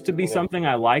 It used to be something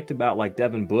I liked about like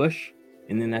Devin Bush,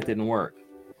 and then that didn't work.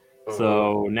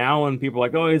 So now when people are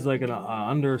like, oh, he's like an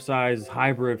undersized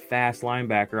hybrid fast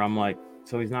linebacker, I'm like,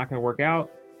 so he's not going to work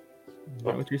out? Is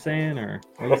that what you're saying, or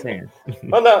what are you saying?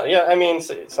 Well, no, yeah, I mean,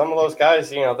 some of those guys,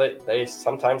 they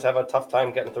sometimes have a tough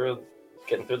time getting through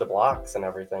the blocks and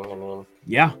everything. I mean,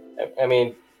 yeah. I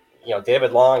mean,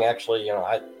 David Long actually,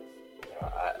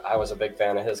 I was a big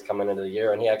fan of his coming into the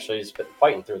year, and he actually has been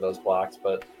fighting through those blocks.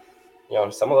 But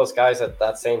some of those guys at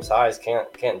that same size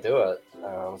can't do it.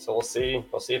 So we'll see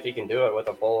if he can do it with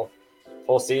a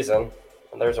full season.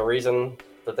 And there's a reason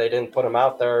that they didn't put him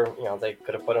out there. They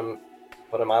could have put him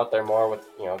out there more with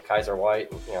Kaiser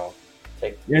White.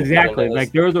 Exactly.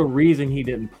 Like there's a reason he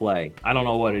didn't play. I don't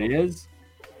know what it is,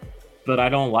 but I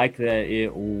don't like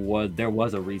that there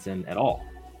was a reason at all.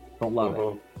 Don't love it.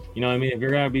 You know what I mean? If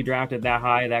you're going to be drafted that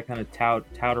high, that kind of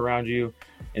tout around you,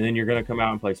 and then you're going to come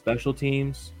out and play special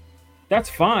teams, that's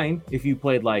fine if you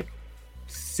played like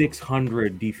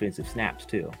 600 defensive snaps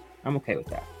too. I'm okay with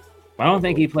that. But I don't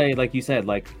think he played, like you said,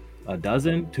 like a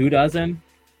dozen, 2 dozen,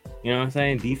 you know what I'm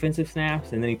saying, defensive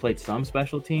snaps, and then he played some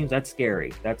special teams. That's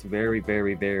scary. That's very,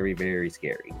 very, very, very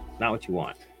scary. Not what you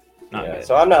want. Not good.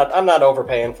 So I'm not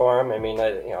overpaying for him. I mean,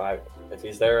 if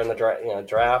he's there in the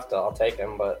draft, I'll take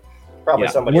him. But probably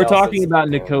somebody. We're else talking about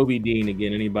Nakobe Dean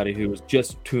again. Anybody who was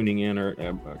just tuning in or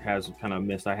has kind of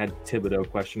missed, I had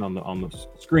Thibodeau question on the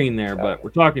screen there, but we're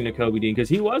talking Nakobe Dean because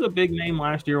he was a big name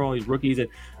last year on all these rookies. And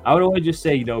I would always just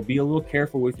say, be a little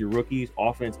careful with your rookies,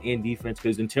 offense and defense,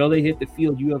 because until they hit the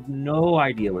field, you have no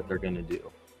idea what they're going to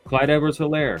do. Clyde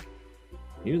Edwards-Helaire,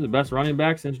 he was the best running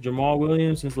back since Jamal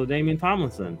Williams, since LaDainian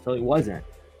Tomlinson, until he wasn't.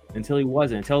 Until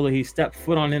he stepped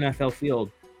foot on NFL field,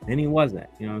 then he wasn't.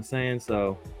 You know what I'm saying?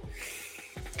 So,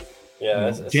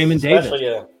 Jamin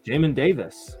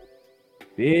Davis,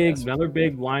 another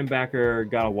big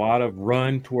linebacker, got a lot of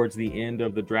run towards the end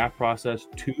of the draft process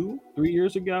 2-3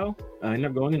 years ago. Ended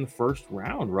up going in the first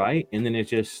round, right? And then it's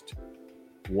just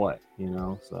so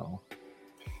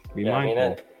be mindful. I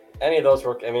mean, any of those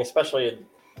rookies, especially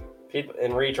people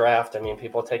in redraft,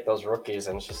 people take those rookies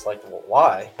and it's just like, well,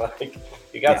 why? Like,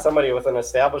 you got somebody with an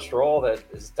established role that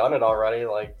has done it already.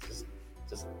 Like,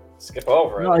 just skip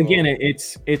over it. Well, again,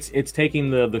 it's taking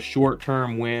the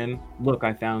short-term win. Look,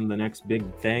 I found the next big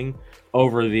thing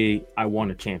over I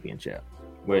won a championship,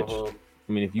 which,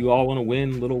 if you all want to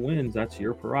win little wins, that's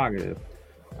your prerogative.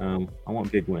 I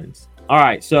want big wins. All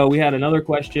right, so we had another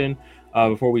question.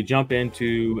 Before we jump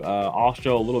into, I'll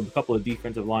show a couple of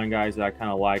defensive line guys that I kind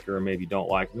of like or maybe don't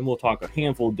like. And then we'll talk a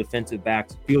handful of defensive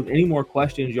backs. Field any more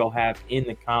questions y'all have in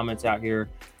the comments out here.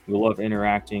 We love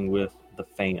interacting with the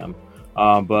fam.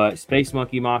 But Space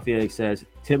Monkey Mafia says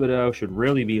Thibodeau should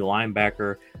really be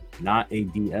linebacker, not a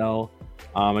DL.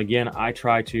 Again, I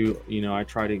try to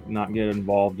not get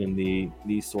involved in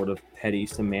these sort of petty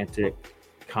semantic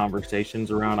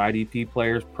conversations around IDP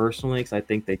players personally, because I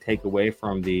think they take away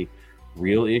from the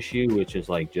real issue, which is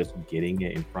like just getting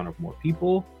it in front of more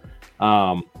people.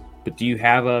 But do you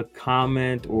have a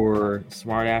comment or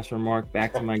smart ass remark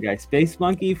back to my guy Space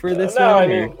Monkey for this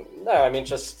one?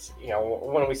 Just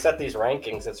when we set these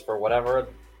rankings, it's for whatever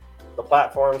the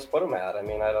platforms put them at.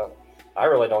 I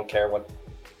really don't care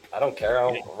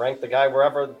I'll rank the guy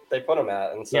wherever they put him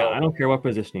at. And so I don't care what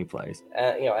position he plays.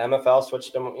 MFL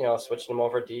switched him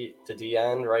over to D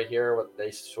end right here.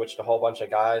 They switched a whole bunch of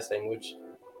guys. They moved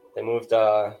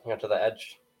to the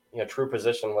edge, true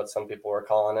position, what some people were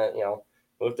calling it.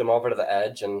 Moved him over to the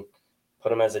edge and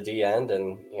put him as a D end,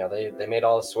 and they made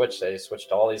all the switch. They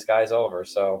switched all these guys over.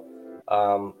 So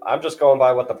I'm just going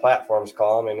by what the platforms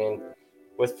call them.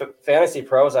 With Fantasy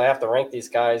Pros, I have to rank these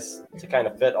guys to kind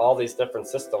of fit all these different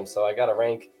systems. So I got to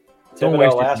rank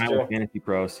Thibodeau last year. Fantasy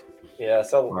Pros. Yeah.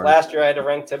 So last year I had to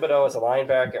rank Thibodeau as a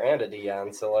linebacker and a D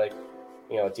end. So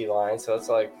D line. So it's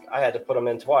like I had to put them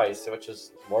in twice, which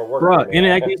is more work. Bro, and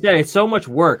like you said, it's so much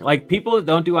work. Like, people that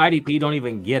don't do IDP don't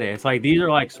even get it. It's like these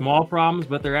are like small problems,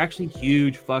 but they're actually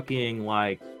huge fundamental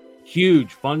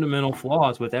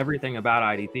flaws with everything about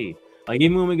IDP. Like,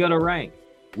 even when we got to rank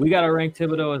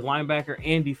Thibodeau as linebacker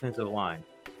and defensive line.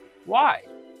 Why?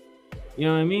 You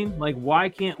know what I mean? Like, why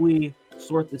can't we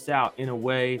sort this out in a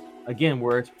way, again,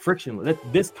 where it's frictionless?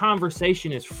 This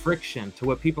conversation is friction to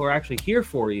what people are actually here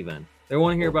for. Even they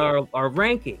want to hear about our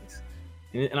rankings,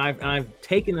 and I've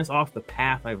taken us off the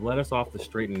path. I've led us off the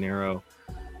straight and narrow.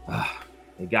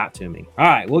 It got to me. All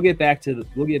right, we'll get back to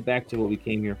what we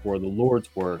came here for, the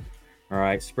Lord's work. All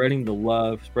right, spreading the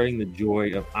love, spreading the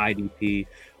joy of IDP.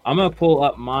 I'm gonna pull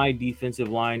up my defensive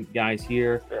line guys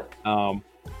here.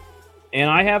 And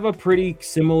I have a pretty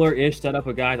similar-ish setup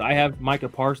of guys. I have Micah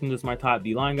Parsons as my top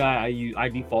D-line guy. I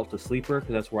default to Sleeper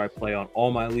because that's where I play on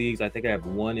all my leagues. I think I have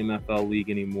one MFL league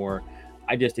anymore.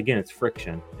 It's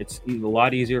friction. It's a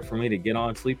lot easier for me to get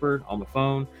on Sleeper on the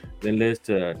phone than it is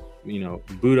to,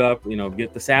 boot up,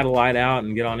 get the satellite out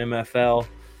and get on MFL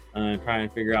and try and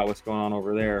figure out what's going on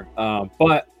over there.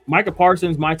 But Micah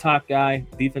Parsons, my top guy,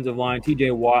 defensive line,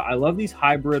 TJ Watt. I love these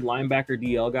hybrid linebacker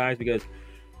DL guys because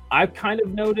I've kind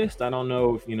of noticed, I don't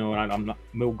know if,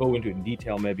 we'll go into it in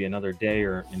detail maybe another day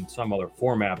or in some other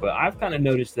format, but I've kind of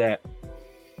noticed that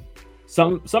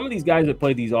some of these guys that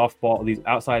play these these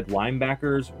outside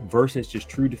linebackers versus just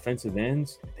true defensive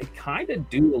ends, they kind of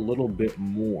do a little bit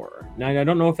more. Now, I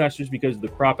don't know if that's just because of the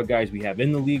crop of guys we have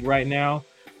in the league right now,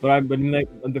 but I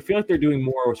feel like they're doing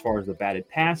more as far as the batted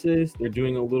passes. They're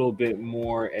doing a little bit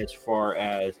more as far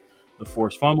as the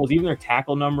forced fumbles, even their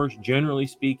tackle numbers, generally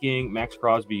speaking, Max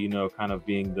Crosby, kind of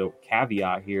being the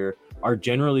caveat here, are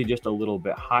generally just a little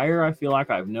bit higher, I feel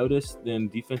like I've noticed, than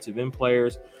defensive end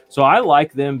players. So I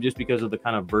like them just because of the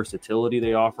kind of versatility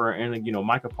they offer. And,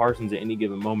 Micah Parsons at any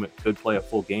given moment could play a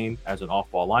full game as an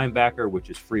off-ball linebacker,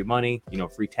 which is free money,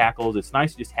 free tackles. It's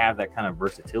nice to just have that kind of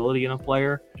versatility in a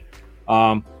player.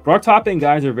 But our top end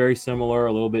guys are very similar,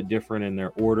 a little bit different in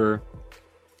their order.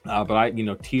 But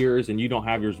tiers, and you don't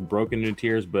have yours broken into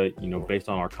tiers, but, based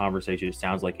on our conversation, it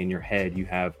sounds like in your head you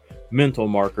have mental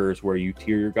markers where you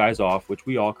tier your guys off, which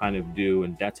we all kind of do.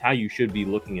 And that's how you should be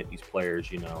looking at these players,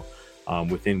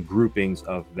 within groupings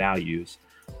of values.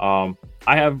 I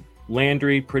have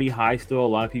Landry pretty high still. A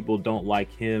lot of people don't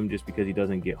like him just because he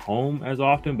doesn't get home as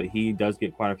often, but he does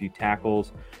get quite a few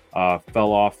tackles.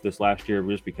 Fell off this last year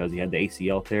just because he had the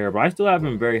ACL tear, but I still have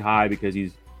him very high because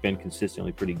he's been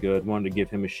consistently pretty good. Wanted to give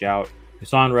him a shout.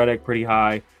 Hassan Reddick pretty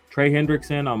high. Trey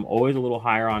Hendrickson, I'm always a little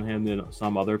higher on him than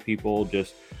some other people.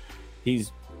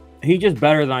 He's just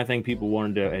better than I think people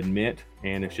wanted to admit,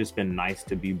 and it's just been nice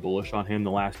to be bullish on him the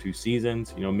last 2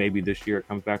 seasons. Maybe this year it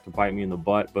comes back to bite me in the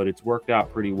butt, but it's worked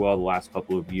out pretty well the last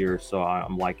couple of years, so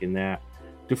I'm liking that.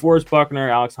 DeForest Buckner,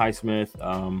 Alex Highsmith,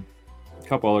 a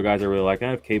couple other guys I really like.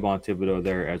 I have Kayvon Thibodeau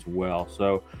there as well,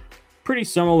 so pretty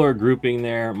similar grouping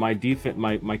there. My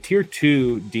tier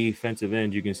 2 defensive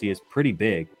end, you can see, is pretty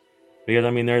big.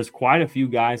 Because, there's quite a few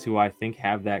guys who I think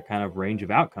have that kind of range of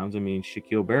outcomes.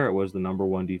 Shaquille Barrett was the number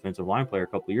 1 defensive line player a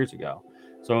couple of years ago.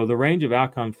 So the range of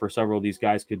outcomes for several of these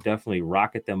guys could definitely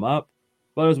rocket them up.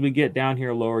 But as we get down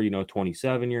here lower,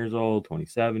 27 years old,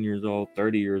 27 years old,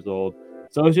 30 years old.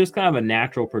 So it's just kind of a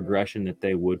natural progression that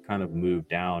they would kind of move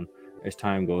down as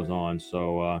time goes on.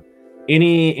 So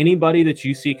anybody that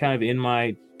you see kind of in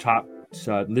my top,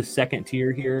 this second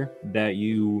tier here that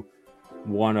you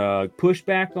want to push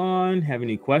back on, have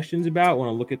any questions about, want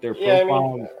to look at their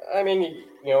profile?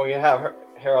 You have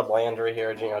Harold Landry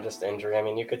here, just injury.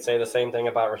 You could say the same thing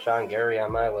about Rashawn Gary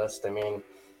on my list.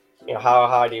 How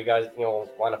high do you guys,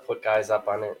 want to put guys up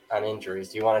on injuries?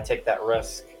 Do you want to take that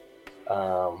risk?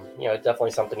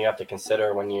 Definitely something you have to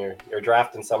consider when you're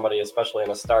drafting somebody, especially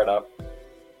in a startup.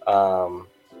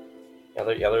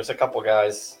 There's a couple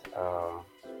guys. I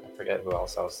forget who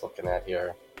else I was looking at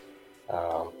here.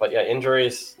 But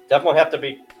injuries definitely have to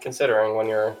be considering when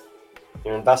you're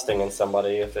investing in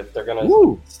somebody if they're going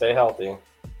to stay healthy.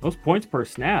 Those points per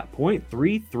snap,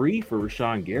 0.33 for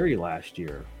Rashawn Gary last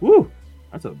year. Woo,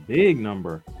 that's a big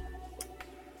number.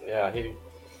 Yeah,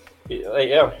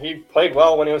 he played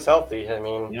well when he was healthy.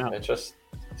 It's just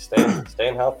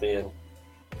staying healthy.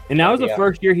 And that was the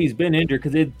first year he's been injured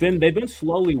because they've been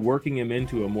slowly working him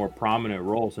into a more prominent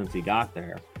role since he got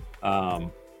there.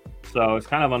 So it's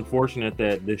kind of unfortunate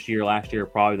that last year,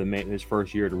 probably his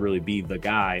first year to really be the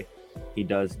guy, he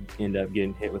does end up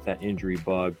getting hit with that injury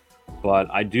bug. But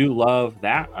I do love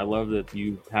that. I love that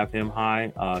you have him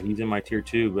high. He's in my tier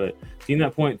 2, but seeing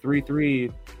that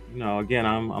 0.33, again,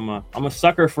 I'm a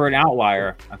sucker for an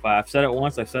outlier. If I've said it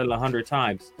once, I've said it 100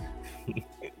 times.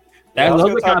 Those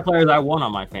are the kind of players I want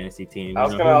on my fantasy team. I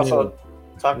was going to also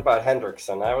talk about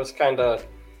Hendrickson.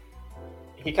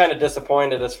 He kind of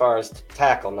disappointed as far as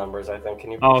tackle numbers, I think.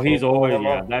 He's always,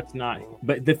 that's not.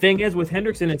 But the thing is with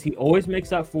Hendrickson is he always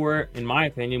makes up for it, in my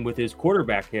opinion, with his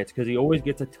quarterback hits because he always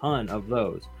gets a ton of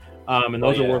those. And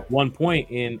those are worth 1 point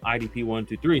in IDP 1,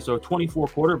 2, 3. So 24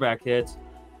 quarterback hits,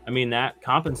 that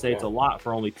compensates a lot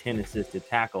for only 10 assisted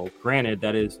tackles. Granted,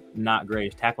 that is not great.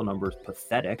 His tackle number is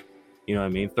pathetic.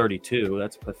 32,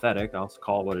 that's pathetic. I'll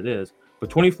call it what it is.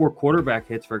 But 24 quarterback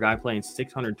hits for a guy playing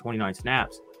 629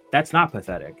 snaps, that's not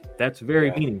pathetic. That's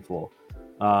very meaningful.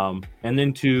 And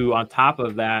then on top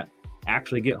of that,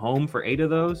 actually get home for 8 of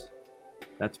those,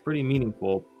 that's pretty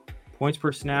meaningful. Points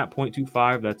per snap,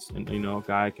 0.25. That's, a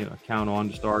guy I can count on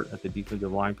to start at the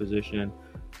defensive line position.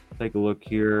 Take a look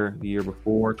here. The year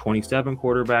before, 27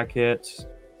 quarterback hits,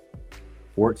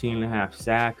 14.5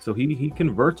 sacks. So he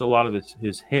converts a lot of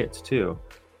his hits too.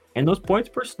 And those points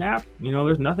per snap,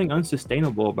 there's nothing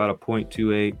unsustainable about a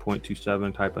 0.28,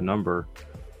 0.27 type of number.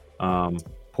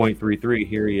 0.33,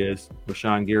 here he is,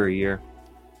 Rashawn Gary here.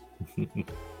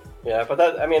 Yeah, but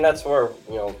that's where,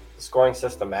 the scoring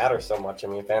system matters so much.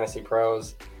 Fantasy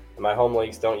pros in my home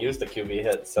leagues don't use the QB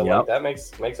hit. So that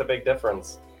makes a big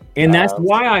difference. And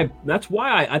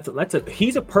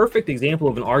he's a perfect example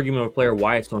of an argument of a player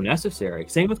why it's so necessary.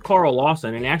 Same with Carl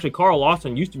Lawson. And actually, Carl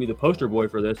Lawson used to be the poster boy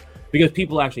for this because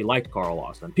people actually liked Carl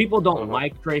Lawson. People don't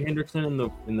like Trey Hendrickson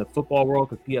in the football world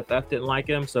because PFF didn't like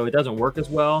him, so it doesn't work as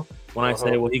well when I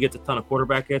say, well, he gets a ton of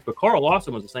quarterback hits. But Carl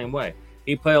Lawson was the same way.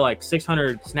 He'd play like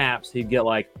 600 snaps. He'd get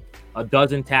like a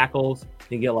dozen tackles,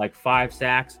 he'd get like 5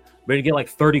 sacks, but he'd get like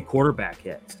 30 quarterback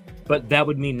hits. But that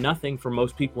would mean nothing for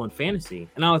most people in fantasy.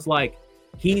 And I was like,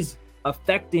 he's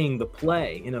affecting the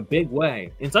play in a big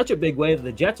way, in such a big way that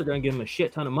the Jets are going to give him a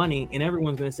shit ton of money and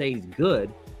everyone's going to say he's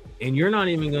good. And you're not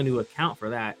even going to account for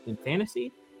that in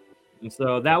fantasy. And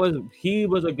so he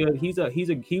was a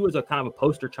kind of a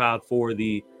poster child for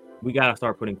we got to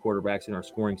start putting quarterbacks in our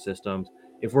scoring systems.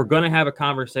 If we're going to have a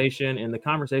conversation, and the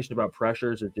conversation about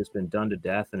pressures has just been done to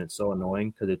death, and it's so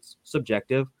annoying because it's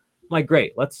subjective. I'm like,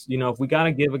 great, let's, if we got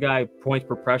to give a guy points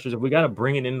per pressures, if we got to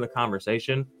bring it into the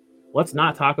conversation, let's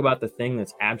not talk about the thing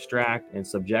that's abstract and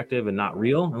subjective and not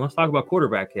real. And let's talk about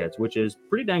quarterback hits, which is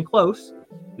pretty dang close.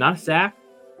 Not a sack,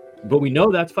 but we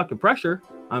know that's fucking pressure.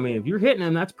 I mean, if you're hitting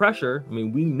him, that's pressure. I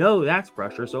mean, we know that's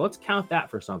pressure. So let's count that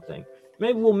for something.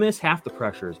 Maybe we'll miss half the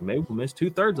pressures. Maybe we'll miss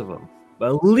 2/3 of them.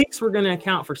 But at least we're going to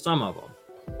account for some of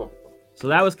them. So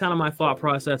that was kind of my thought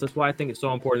process. That's why I think it's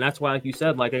so important. That's why, like you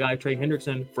said, like a guy like Trey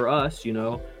Hendrickson for us,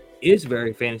 is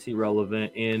very fantasy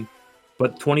relevant.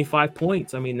 But 25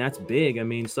 points, I mean, that's big. I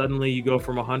mean, suddenly you go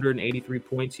from 183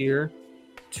 points here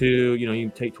to, you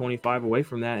take 25 away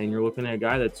from that, and you're looking at a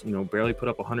guy that's, barely put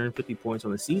up 150 points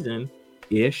on the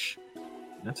season-ish.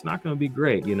 That's not going to be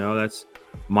great. That's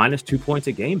minus 2 points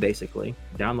a game, basically,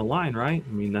 down the line, right?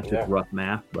 I mean, that's just rough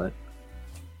math, but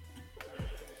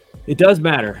it does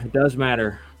matter. It does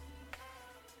matter.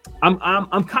 I'm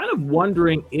kind of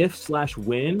wondering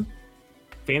if/when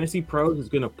Fantasy Pros is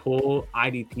going to pull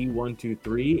IDP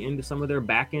 123 into some of their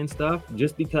back end stuff,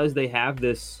 just because they have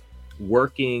this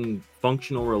working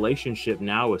functional relationship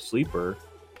now with Sleeper,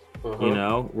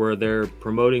 where they're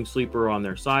promoting Sleeper on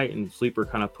their site and Sleeper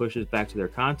kind of pushes back to their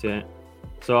content.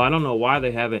 So I don't know why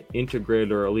they haven't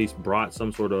integrated or at least brought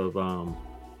some sort of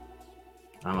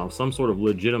some sort of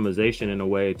legitimization in a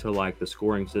way to like the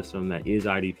scoring system that is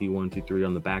IDP 123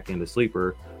 on the back end of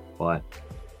Sleeper, but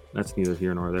that's neither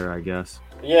here nor there, I guess.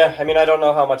 Yeah, I mean, I don't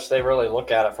know how much they really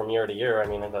look at it from year to year. I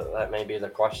mean, that may be the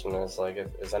question, is like,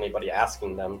 is anybody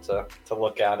asking them to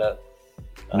look at it?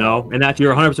 No, and that's,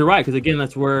 you're 100% right, because again,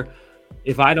 that's where,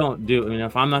 if I don't do,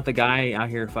 if I'm not the guy out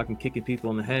here fucking kicking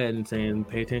people in the head and saying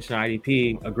pay attention to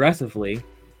IDP aggressively,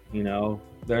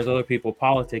 there's other people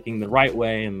politicking the right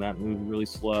way, and that moves really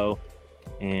slow.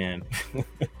 And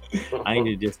I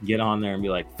need to just get on there and be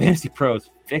like, Fantasy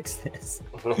Pros, fix this.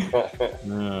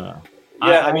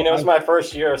 I mean, it was my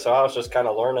first year, so I was just kind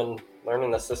of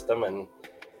learning the system and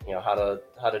how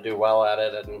to do well at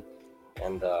it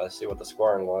and see what the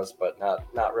scoring was, but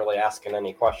not really asking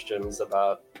any questions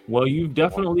about. Well, you've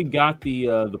definitely got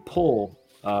the pull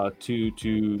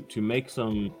to make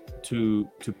some to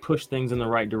push things in the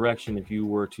right direction if you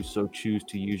were to so choose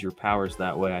to use your powers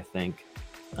that way, I think.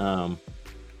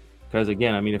 Because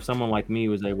again, I mean, if someone like me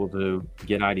was able to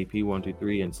get IDP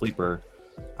 123 and Sleeper,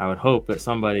 I would hope that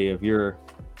somebody of your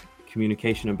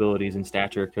communication abilities and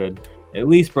stature could at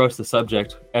least broach the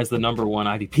subject as the number one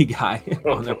IDP guy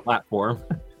on their platform.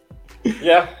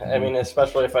 Yeah, I mean,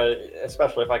 especially if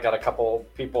I got a couple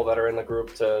people that are in the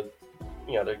group to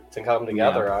come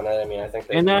together on it. I mean, I think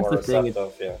they'd be more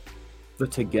receptive. The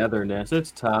togetherness,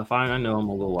 it's tough. I know I'm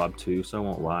a little obtuse, so I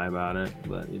won't lie about it,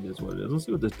 but it is what it is. Let's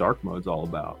see what this dark mode's all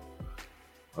about.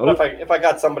 But if I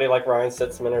got somebody like Ryan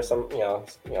Sitzman or some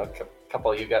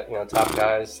couple of you got top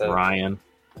guys, Ryan.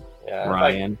 Yeah,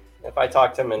 Ryan. If I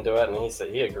talked him into it and he said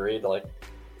he agreed, like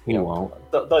he won't.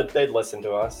 They'd listen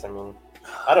to us. I mean,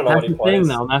 I don't know what he plays.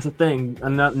 That's the thing.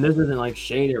 And this isn't like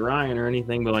shade at Ryan or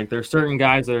anything, but like there's certain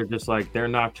guys that are just like they're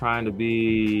not trying to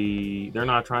be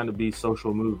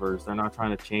social movers. They're not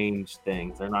trying to change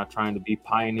things. They're not trying to be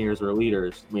pioneers or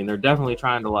leaders. I mean, they're definitely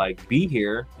trying to like be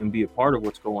here and be a part of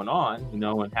what's going on,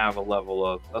 and have a level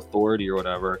of authority or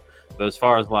whatever. But as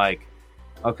far as like,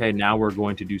 okay, now we're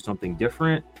going to do something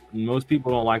different, most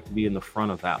people don't like to be in the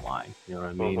front of that line. You know what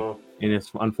I mean? And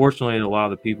it's unfortunately a lot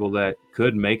of the people that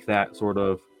could make that sort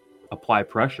of apply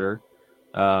pressure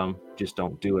just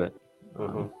don't do it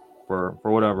for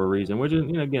whatever reason, which is,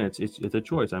 again, it's a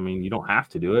choice. I mean, you don't have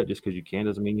to do it. Just because you can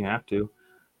doesn't mean you have to.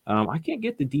 I can't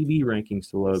get the DB rankings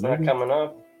to load. It's not coming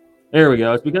up. There we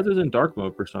go. It's because it's in dark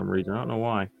mode for some reason. I don't know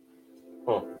why.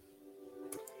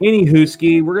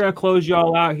 Anywho, we're going to close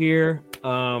y'all out here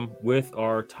with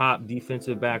our top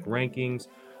defensive back rankings.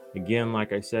 Again,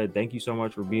 like I said, thank you so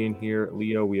much for being here,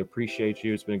 Leo. We appreciate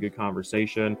you. It's been a good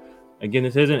conversation. Again,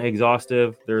 this isn't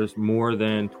exhaustive. There's more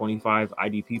than 25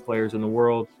 IDP players in the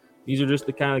world. These are just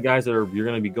the kind of guys that you're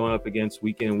going to be going up against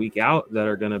week in and week out that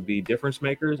are going to be difference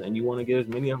makers, and you want to get as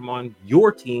many of them on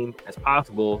your team as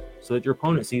possible so that your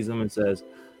opponent sees them and says,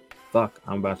 fuck,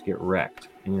 I'm about to get wrecked.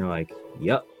 And you're like,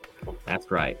 yep,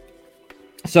 that's right.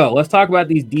 So let's talk about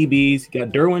these DBs. You got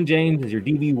Derwin James as your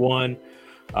DB1.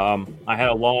 I had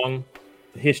a long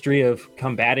history of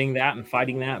combating that and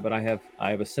fighting that, but I have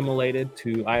assimilated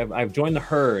to I've joined the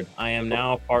herd. I am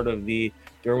now part of the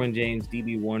Derwin James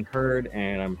DB1 herd,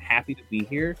 and I'm happy to be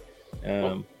here.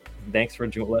 Thanks for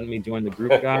letting me join the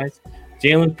group, guys.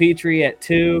 Jalen Petrie at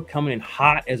 2, coming in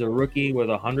hot as a rookie with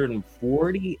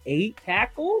 148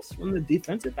 tackles from the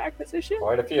defensive back position.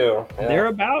 Quite a few. Yeah.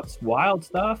 Thereabouts. Wild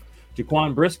stuff.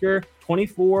 Jaquan Brisker,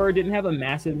 24, didn't have a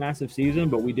massive season,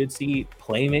 but we did see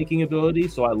playmaking ability,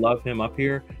 so I love him up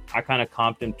here. I kind of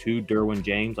comped him to Derwin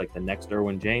James, like the next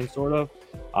Derwin James, sort of.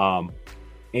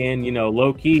 And,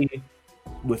 low key,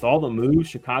 with all the moves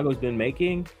Chicago's been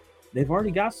making, they've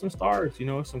already got some stars,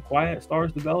 some quiet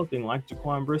stars developing like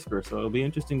Jaquan Brisker. So it'll be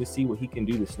interesting to see what he can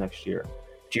do this next year.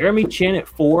 Jeremy Chin at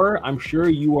 4, I'm sure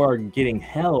you are getting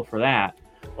hell for that.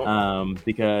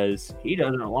 Because he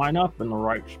doesn't line up in the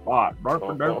right spot. Bub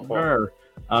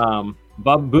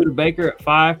Buda Baker at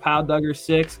 5, Kyle Duggar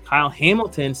 6, Kyle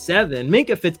Hamilton 7,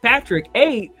 Minka Fitzpatrick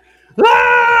 8,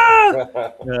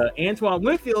 Antoine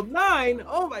Winfield 9.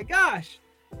 Oh my gosh.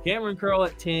 Cameron Curl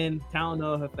at 10,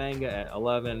 Talanoa Hufanga at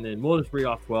 11, and we'll just read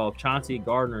off 12. Chauncey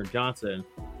Gardner Johnson.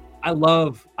 I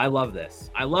love this.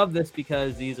 I love this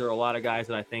because these are a lot of guys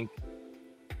that I think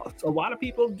a lot of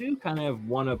people do kind of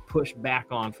want to push back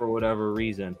on for whatever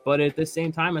reason. But at the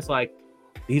same time, it's like,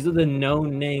 these are the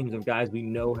known names of guys we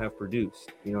know have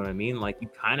produced. You know what I mean? Like, you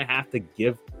kind of have to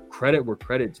give credit where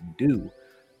credit's due.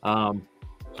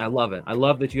 I love it. I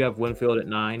love that you have Winfield at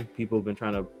 9. People have been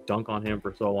trying to dunk on him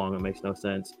for so long. It makes no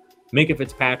sense. Minka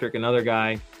Fitzpatrick, another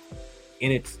guy.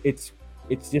 And I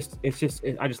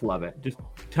just love it. Just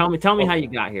tell me how you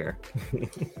got here.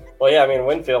 Well, yeah, I mean,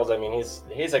 Winfield,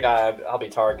 he's a guy I'll be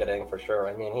targeting for sure.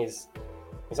 I mean, he's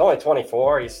only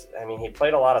 24. He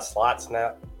played a lot of slot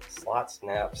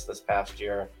snaps this past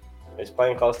year. He's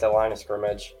playing close to the line of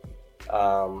scrimmage.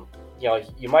 You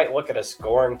might look at his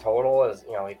scoring total as,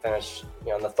 he finished,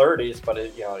 in the 30s, but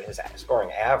his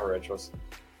scoring average was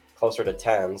closer to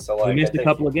 10. So like, he missed a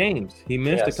couple of games.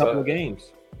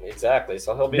 Exactly.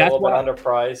 So he'll be a little bit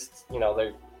underpriced.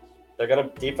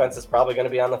 Defense is probably going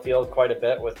to be on the field quite a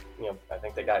bit with, I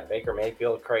think they got Baker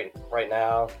Mayfield right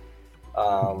now.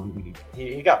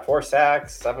 He got 4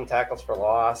 sacks, 7 tackles for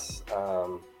loss.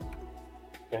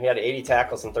 He had 80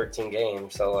 tackles in 13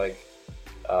 games. So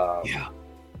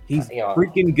he's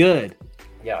freaking good.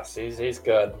 Yes, he's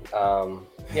good.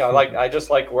 I just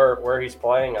like where he's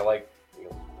playing. I like,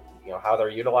 how they're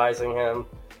utilizing him.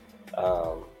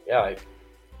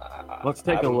 Let's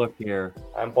take a look here.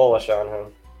 I'm bullish on him.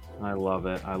 I love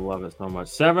it. I love it so much.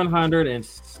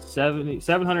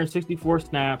 764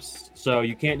 snaps. So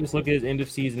you can't just look at his end of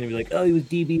season and be like, oh, he was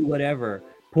DB, whatever.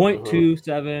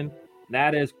 0.27.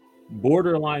 That is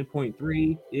borderline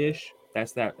 0.3-ish.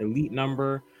 That's that elite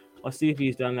number. Let's see if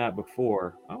he's done that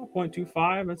before.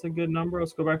 0.25. That's a good number.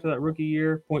 Let's go back to that rookie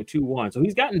year. 0.21. So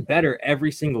he's gotten better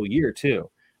every single year, too.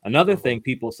 Another thing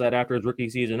people said after his rookie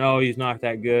season, oh, he's not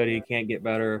that good. He can't get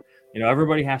better.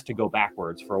 Everybody has to go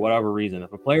backwards for whatever reason.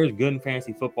 If a player is good in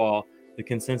fantasy football, the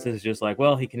consensus is just like,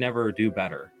 well, he can never do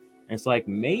better. And it's like,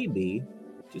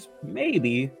 just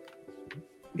maybe,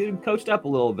 get him coached up a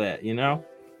little bit,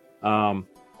 Wow.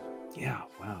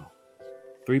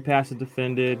 3 passes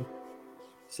defended,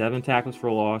 7 tackles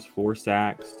for loss, 4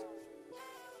 sacks.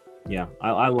 Yeah,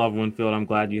 I love Winfield. I'm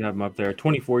glad you have him up there.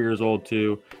 24 years old,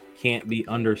 too. Can't be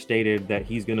understated that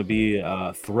he's going to be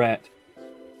a threat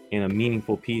and a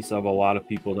meaningful piece of a lot of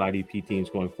people's IDP teams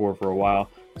going forward for a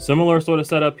while. Similar sort of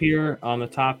setup here on the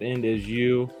top end as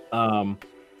you.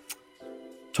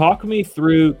 Talk me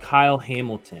through Kyle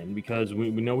Hamilton, because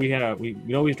we know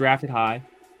he's drafted high.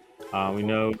 We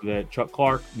know that Chuck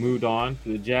Clark moved on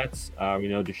to the Jets. We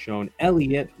know Deshaun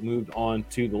Elliott moved on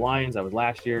to the Lions. That was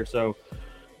last year. So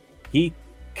he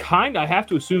I have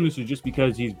to assume this is just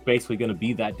because he's basically going to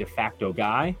be that de facto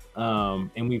guy.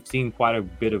 And we've seen quite a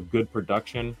bit of good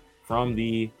production from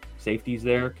the safeties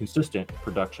there, consistent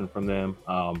production from them.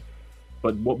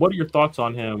 But what are your thoughts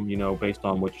on him, based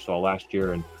on what you saw last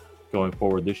year and going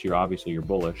forward this year? Obviously, you're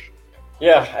bullish.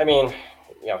 Yeah, I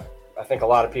think a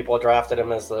lot of people drafted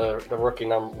him as the rookie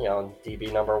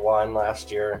DB number 1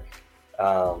 last year.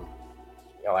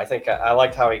 I think I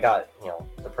liked how he got,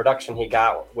 the production he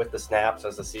got with the snaps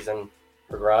as the season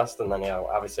progressed. And then,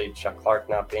 obviously Chuck Clark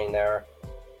not being there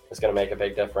is going to make a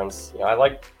big difference. I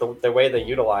like the way they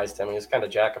utilized him. He was kind of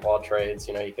jack of all trades.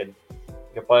 He could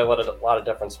play a lot of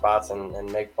different spots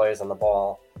and make plays on the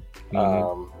ball.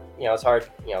 It's hard,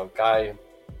 guy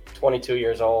 22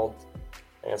 years old,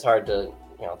 and it's hard to,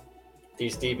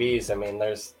 these DBs,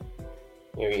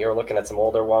 you're looking at some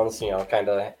older ones, kind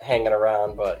of hanging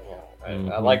around. But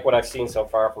I like what I've seen so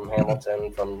far from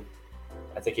Hamilton.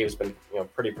 I think he's been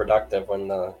pretty productive when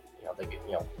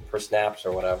per snaps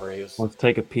or whatever. He was. Let's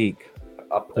take a peek.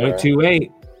 Up there.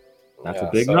 0.28. That's a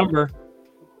big number.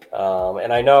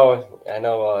 And I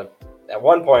know. At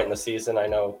one point in the season, I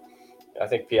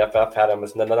think PFF had him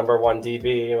as the number 1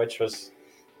 DB, which was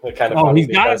kind of funny.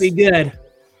 He's got to be good.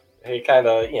 He kind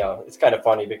of, it's kind of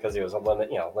funny because he was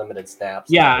limited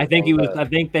snaps. Yeah, I think he was. I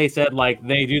think they said like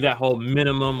they do that whole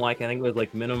minimum, like I think it was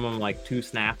like minimum like 2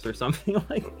 snaps or something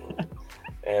like that.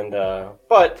 And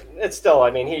but it's still, I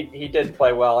mean, he did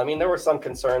play well. I mean, there were some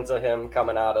concerns of him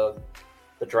coming out of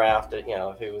the draft. That,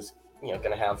 if he was going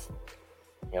to have.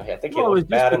 I think he was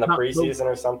bad in the preseason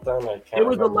or something. It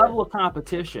was the level of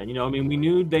competition. I mean, we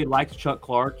knew they liked Chuck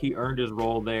Clark. He earned his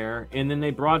role there. And then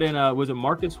they brought in, was it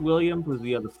Marcus Williams? Was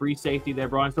the free safety they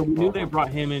brought in? So we knew they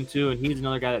brought him in too. And he's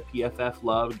another guy that PFF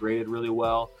loved, graded really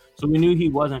well. So we knew he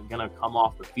wasn't going to come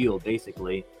off the field,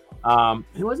 basically. It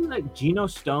wasn't like Geno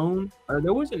Stone, or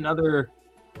there was another.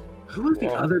 Who was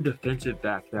the other defensive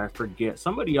back there? I forget.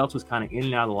 Somebody else was kind of in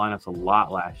and out of the lineups a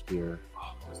lot last year.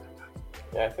 Oh, what was that guy?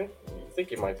 Yeah, I think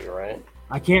you might be right.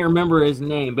 I can't remember his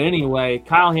name, but anyway,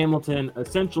 Kyle Hamilton,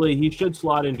 essentially, he should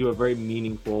slot into a very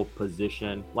meaningful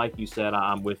position. Like you said,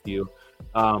 I'm with you.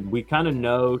 We kind of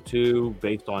know, too,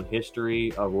 based on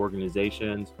history of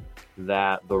organizations,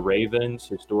 that the Ravens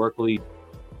historically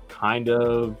kind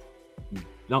of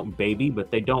don't baby,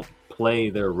 but they don't play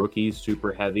their rookies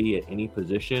super heavy at any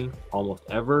position almost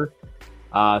ever.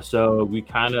 So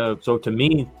to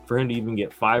me, for him to even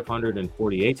get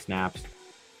 548 snaps,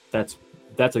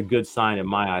 that's a good sign in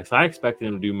my eyes. So I expected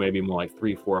him to do maybe more like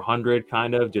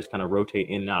 300-400, just kind of rotate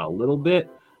in and out a little bit.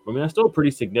 I mean, that's still a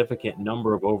pretty significant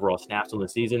number of overall snaps on the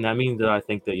season. That means that I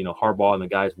think that, Harbaugh and the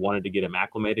guys wanted to get him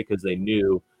acclimated because they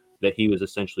knew that he was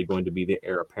essentially going to be the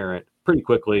heir apparent pretty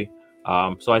quickly.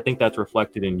 So I think that's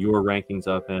reflected in your rankings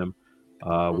of him,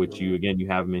 which you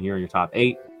have him in here in your top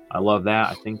 8. I love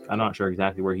that. I'm not sure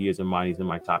exactly where he is in mine. He's in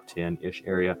my top 10-ish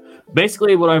area.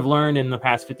 Basically, what I've learned in the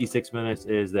past 56 minutes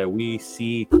is that we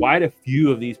see quite a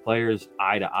few of these players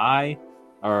eye to eye,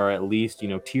 or at least,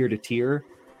 tier to tier,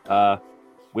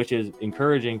 which is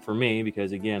encouraging for me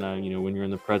because, again, when you're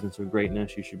in the presence of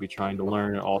greatness, you should be trying to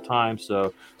learn at all times.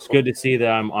 So it's good to see that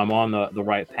I'm on the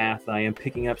right path. I am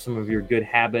picking up some of your good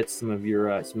habits, some of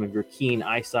your keen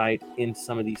eyesight in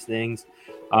some of these things.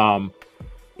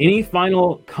 Any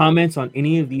final comments on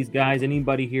any of these guys?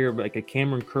 Anybody here, like a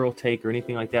Cameron Curl take or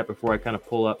anything like that before I kind of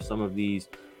pull up some of these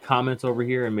comments over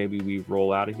here and maybe we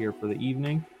roll out of here for the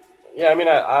evening? Yeah, I mean,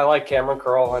 I like Cameron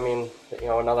Curl. I mean,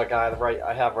 another guy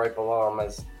I have right below him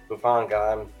is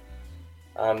Bufanga.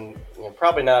 I'm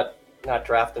probably not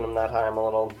drafting him that high. I'm a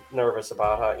little nervous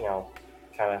about how,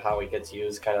 kind of how he gets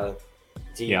used, kind of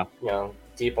deep,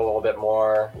 deep a little bit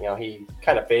more. He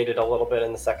kind of faded a little bit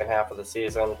in the second half of the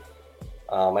season.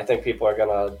 I think people are going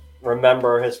to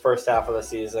remember his first half of the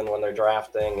season when they're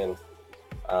drafting, and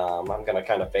I'm going to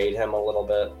kind of fade him a little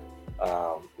bit.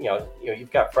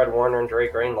 You've got Fred Warner and Dre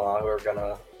Greenlaw who are going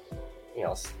to,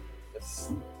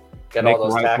 get all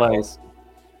those tackles.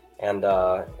 And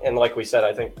like we said,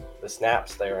 I think the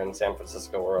snaps there in San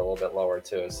Francisco were a little bit lower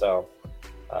too. So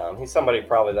he's somebody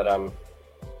probably that I'm,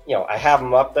 I have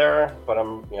him up there, but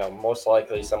I'm, most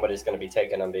likely somebody's going to be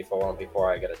taking him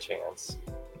before I get a chance.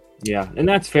 Yeah, and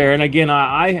that's fair. And again,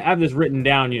 I have this written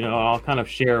down, I'll kind of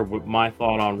share my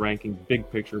thought on rankings, big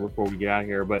picture before we get out of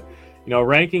here. But,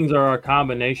 rankings are a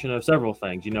combination of several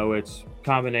things. It's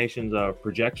combinations of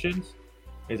projections.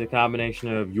 It's a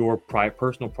combination of your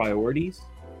personal priorities,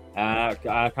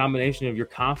 a combination of your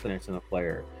confidence in a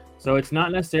player. So it's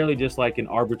not necessarily just like an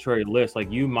arbitrary list.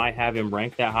 Like you might have him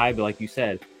ranked that high, but like you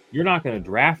said, you're not going to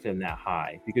draft him that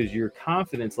high because your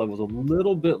confidence level is a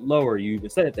little bit lower. You even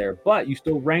said it there, but you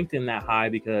still ranked him that high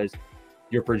because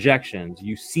your projections,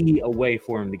 you see a way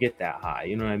for him to get that high.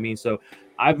 You know what I mean? So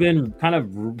I've been kind of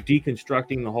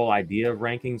deconstructing the whole idea of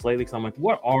rankings lately. Because I'm like,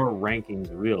 what are rankings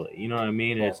really? You know what I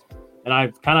mean? And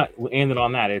I've kind of ended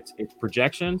on that. It's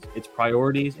projections, it's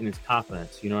priorities, and it's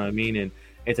confidence. You know what I mean? And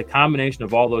it's a combination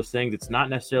of all those things. It's not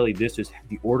necessarily this is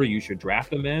the order you should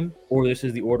draft them in, or this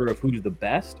is the order of who's the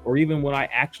best, or even what I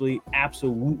actually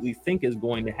absolutely think is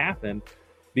going to happen,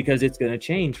 because it's going to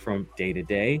change from day to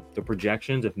day. The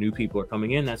projections, if new people are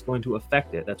coming in, that's going to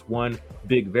affect it. That's one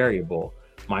big variable.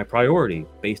 My priority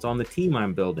based on the team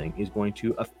I'm building is going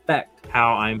to affect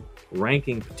how I'm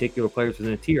ranking particular players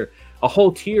within a tier. A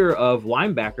whole tier of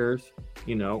linebackers,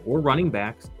 or running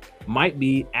backs might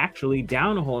be actually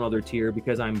down a whole other tier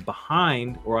because I'm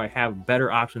behind or I have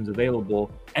better options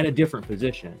available at a different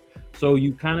position. So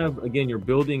you kind of, again, you're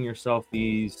building yourself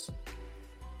these,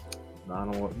 I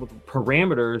don't know,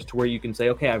 parameters to where you can say,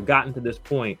 okay, I've gotten to this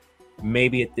point.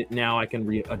 Maybe now I can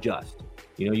readjust.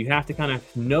 You have to kind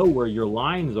of know where your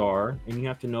lines are, and you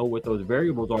have to know what those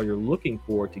variables are you're looking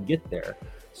for to get there.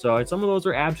 So, and some of those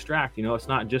are abstract. It's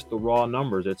not just the raw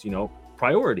numbers. It's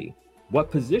priority. What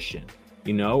position?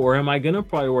 Or am I going to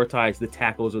prioritize the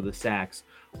tackles or the sacks,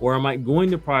 or am I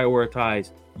going to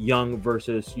prioritize young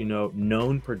versus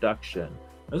known production?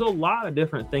 There's a lot of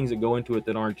different things that go into it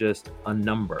that aren't just a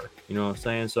number. You know what I'm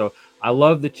saying? So I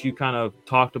love that you kind of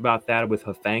talked about that with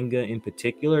Hafanga in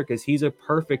particular, because he's a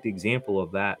perfect example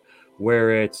of that,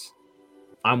 where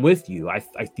I'm with you.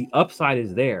 The upside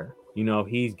is there.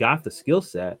 He's got the skill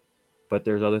set, but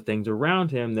there's other things around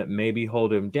him that maybe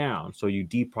hold him down. So you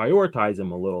deprioritize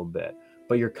him a little bit.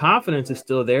 But your confidence is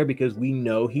still there because we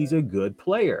know he's a good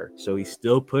player. So he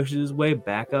still pushes his way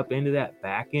back up into that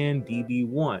back end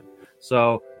DB1.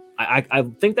 So I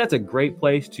think that's a great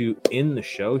place to end the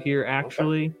show here,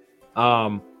 actually.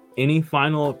 Any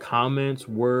final comments,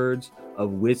 words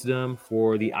of wisdom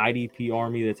for the IDP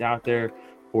army that's out there,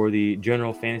 for the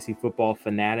general fantasy football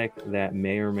fanatic that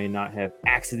may or may not have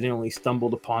accidentally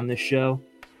stumbled upon this show?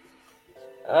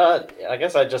 I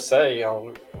guess I'd just say,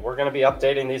 we're going to be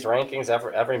updating these rankings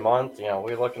every month.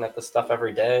 We're looking at this stuff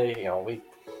every day.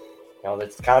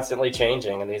 It's constantly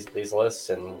changing in these lists,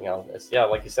 and it's,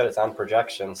 like you said, it's on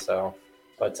projection. So,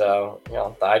 but the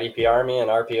IDP Army and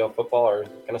RPO Football are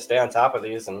going to stay on top of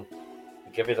these and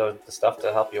give you the stuff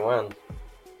to help you win.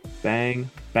 Bang,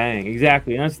 bang,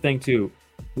 exactly. And that's the thing too.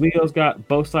 Leo's got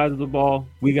both sides of the ball.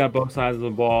 We got both sides of the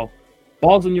ball.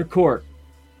 Ball's in your court.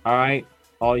 All right,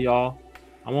 all y'all.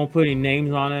 I won't put any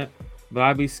names on it, but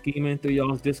I'd be scheming through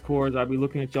y'all's Discords. I'd be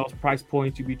looking at y'all's price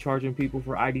points. You'd be charging people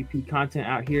for IDP content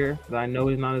out here that I know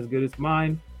is not as good as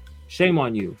mine. Shame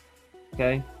on you.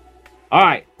 Okay? All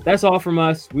right. That's all from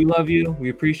us. We love you.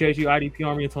 We appreciate you, IDP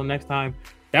Army. Until next time,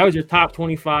 that was your top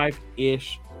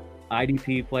 25-ish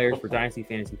IDP players for Dynasty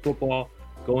Fantasy Football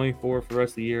going forward for the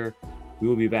rest of the year. We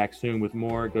will be back soon with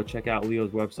more. Go check out Leo's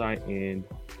website, and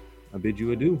I bid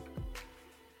you adieu.